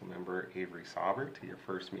Junior Councilmember Avery Sauber to your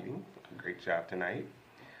first meeting. Great job tonight.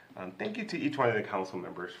 Thank you to each one of the council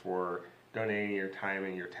members for donating your time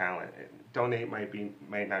and your talent. Donate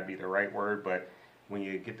might not be the right word, but when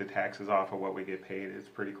you get the taxes off of what we get paid, it's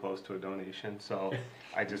pretty close to a donation. So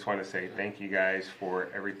I just want to say thank you guys for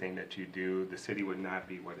everything that you do. The city would not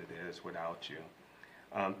be what it is without you.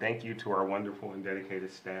 Thank you to our wonderful and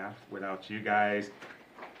dedicated staff. Without you guys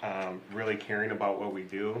really caring about what we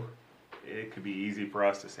do, it could be easy for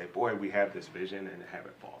us to say, boy, we have this vision, and have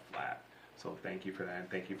it fall flat. So thank you for that, and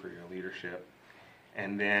thank you for your leadership.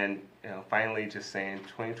 And then, finally, just saying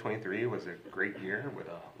 2023 was a great year with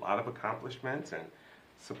a lot of accomplishments and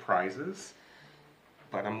surprises.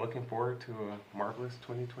 But I'm looking forward to a marvelous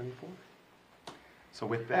 2024. So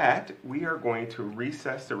with that, we are going to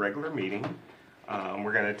recess the regular meeting.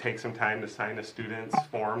 We're going to take some time to sign the students'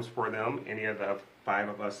 forms for them. Any of the 5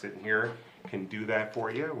 of us sitting here can do that for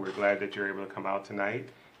you. We're glad that you're able to come out tonight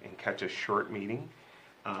and catch a short meeting.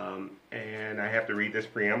 And I have to read this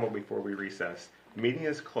preamble before we recess. The meeting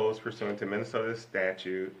is closed pursuant to Minnesota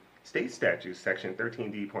State Statute, Section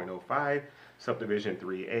 13D.05, Subdivision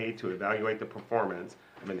 3A, to evaluate the performance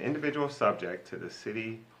of an individual subject to the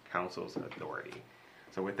City Council's authority.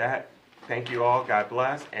 So with that, thank you all. God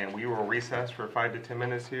bless. And we will recess for 5 to 10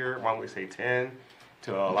 minutes here. Why don't we say 10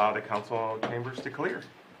 to allow the council chambers to clear.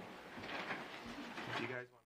 If you guys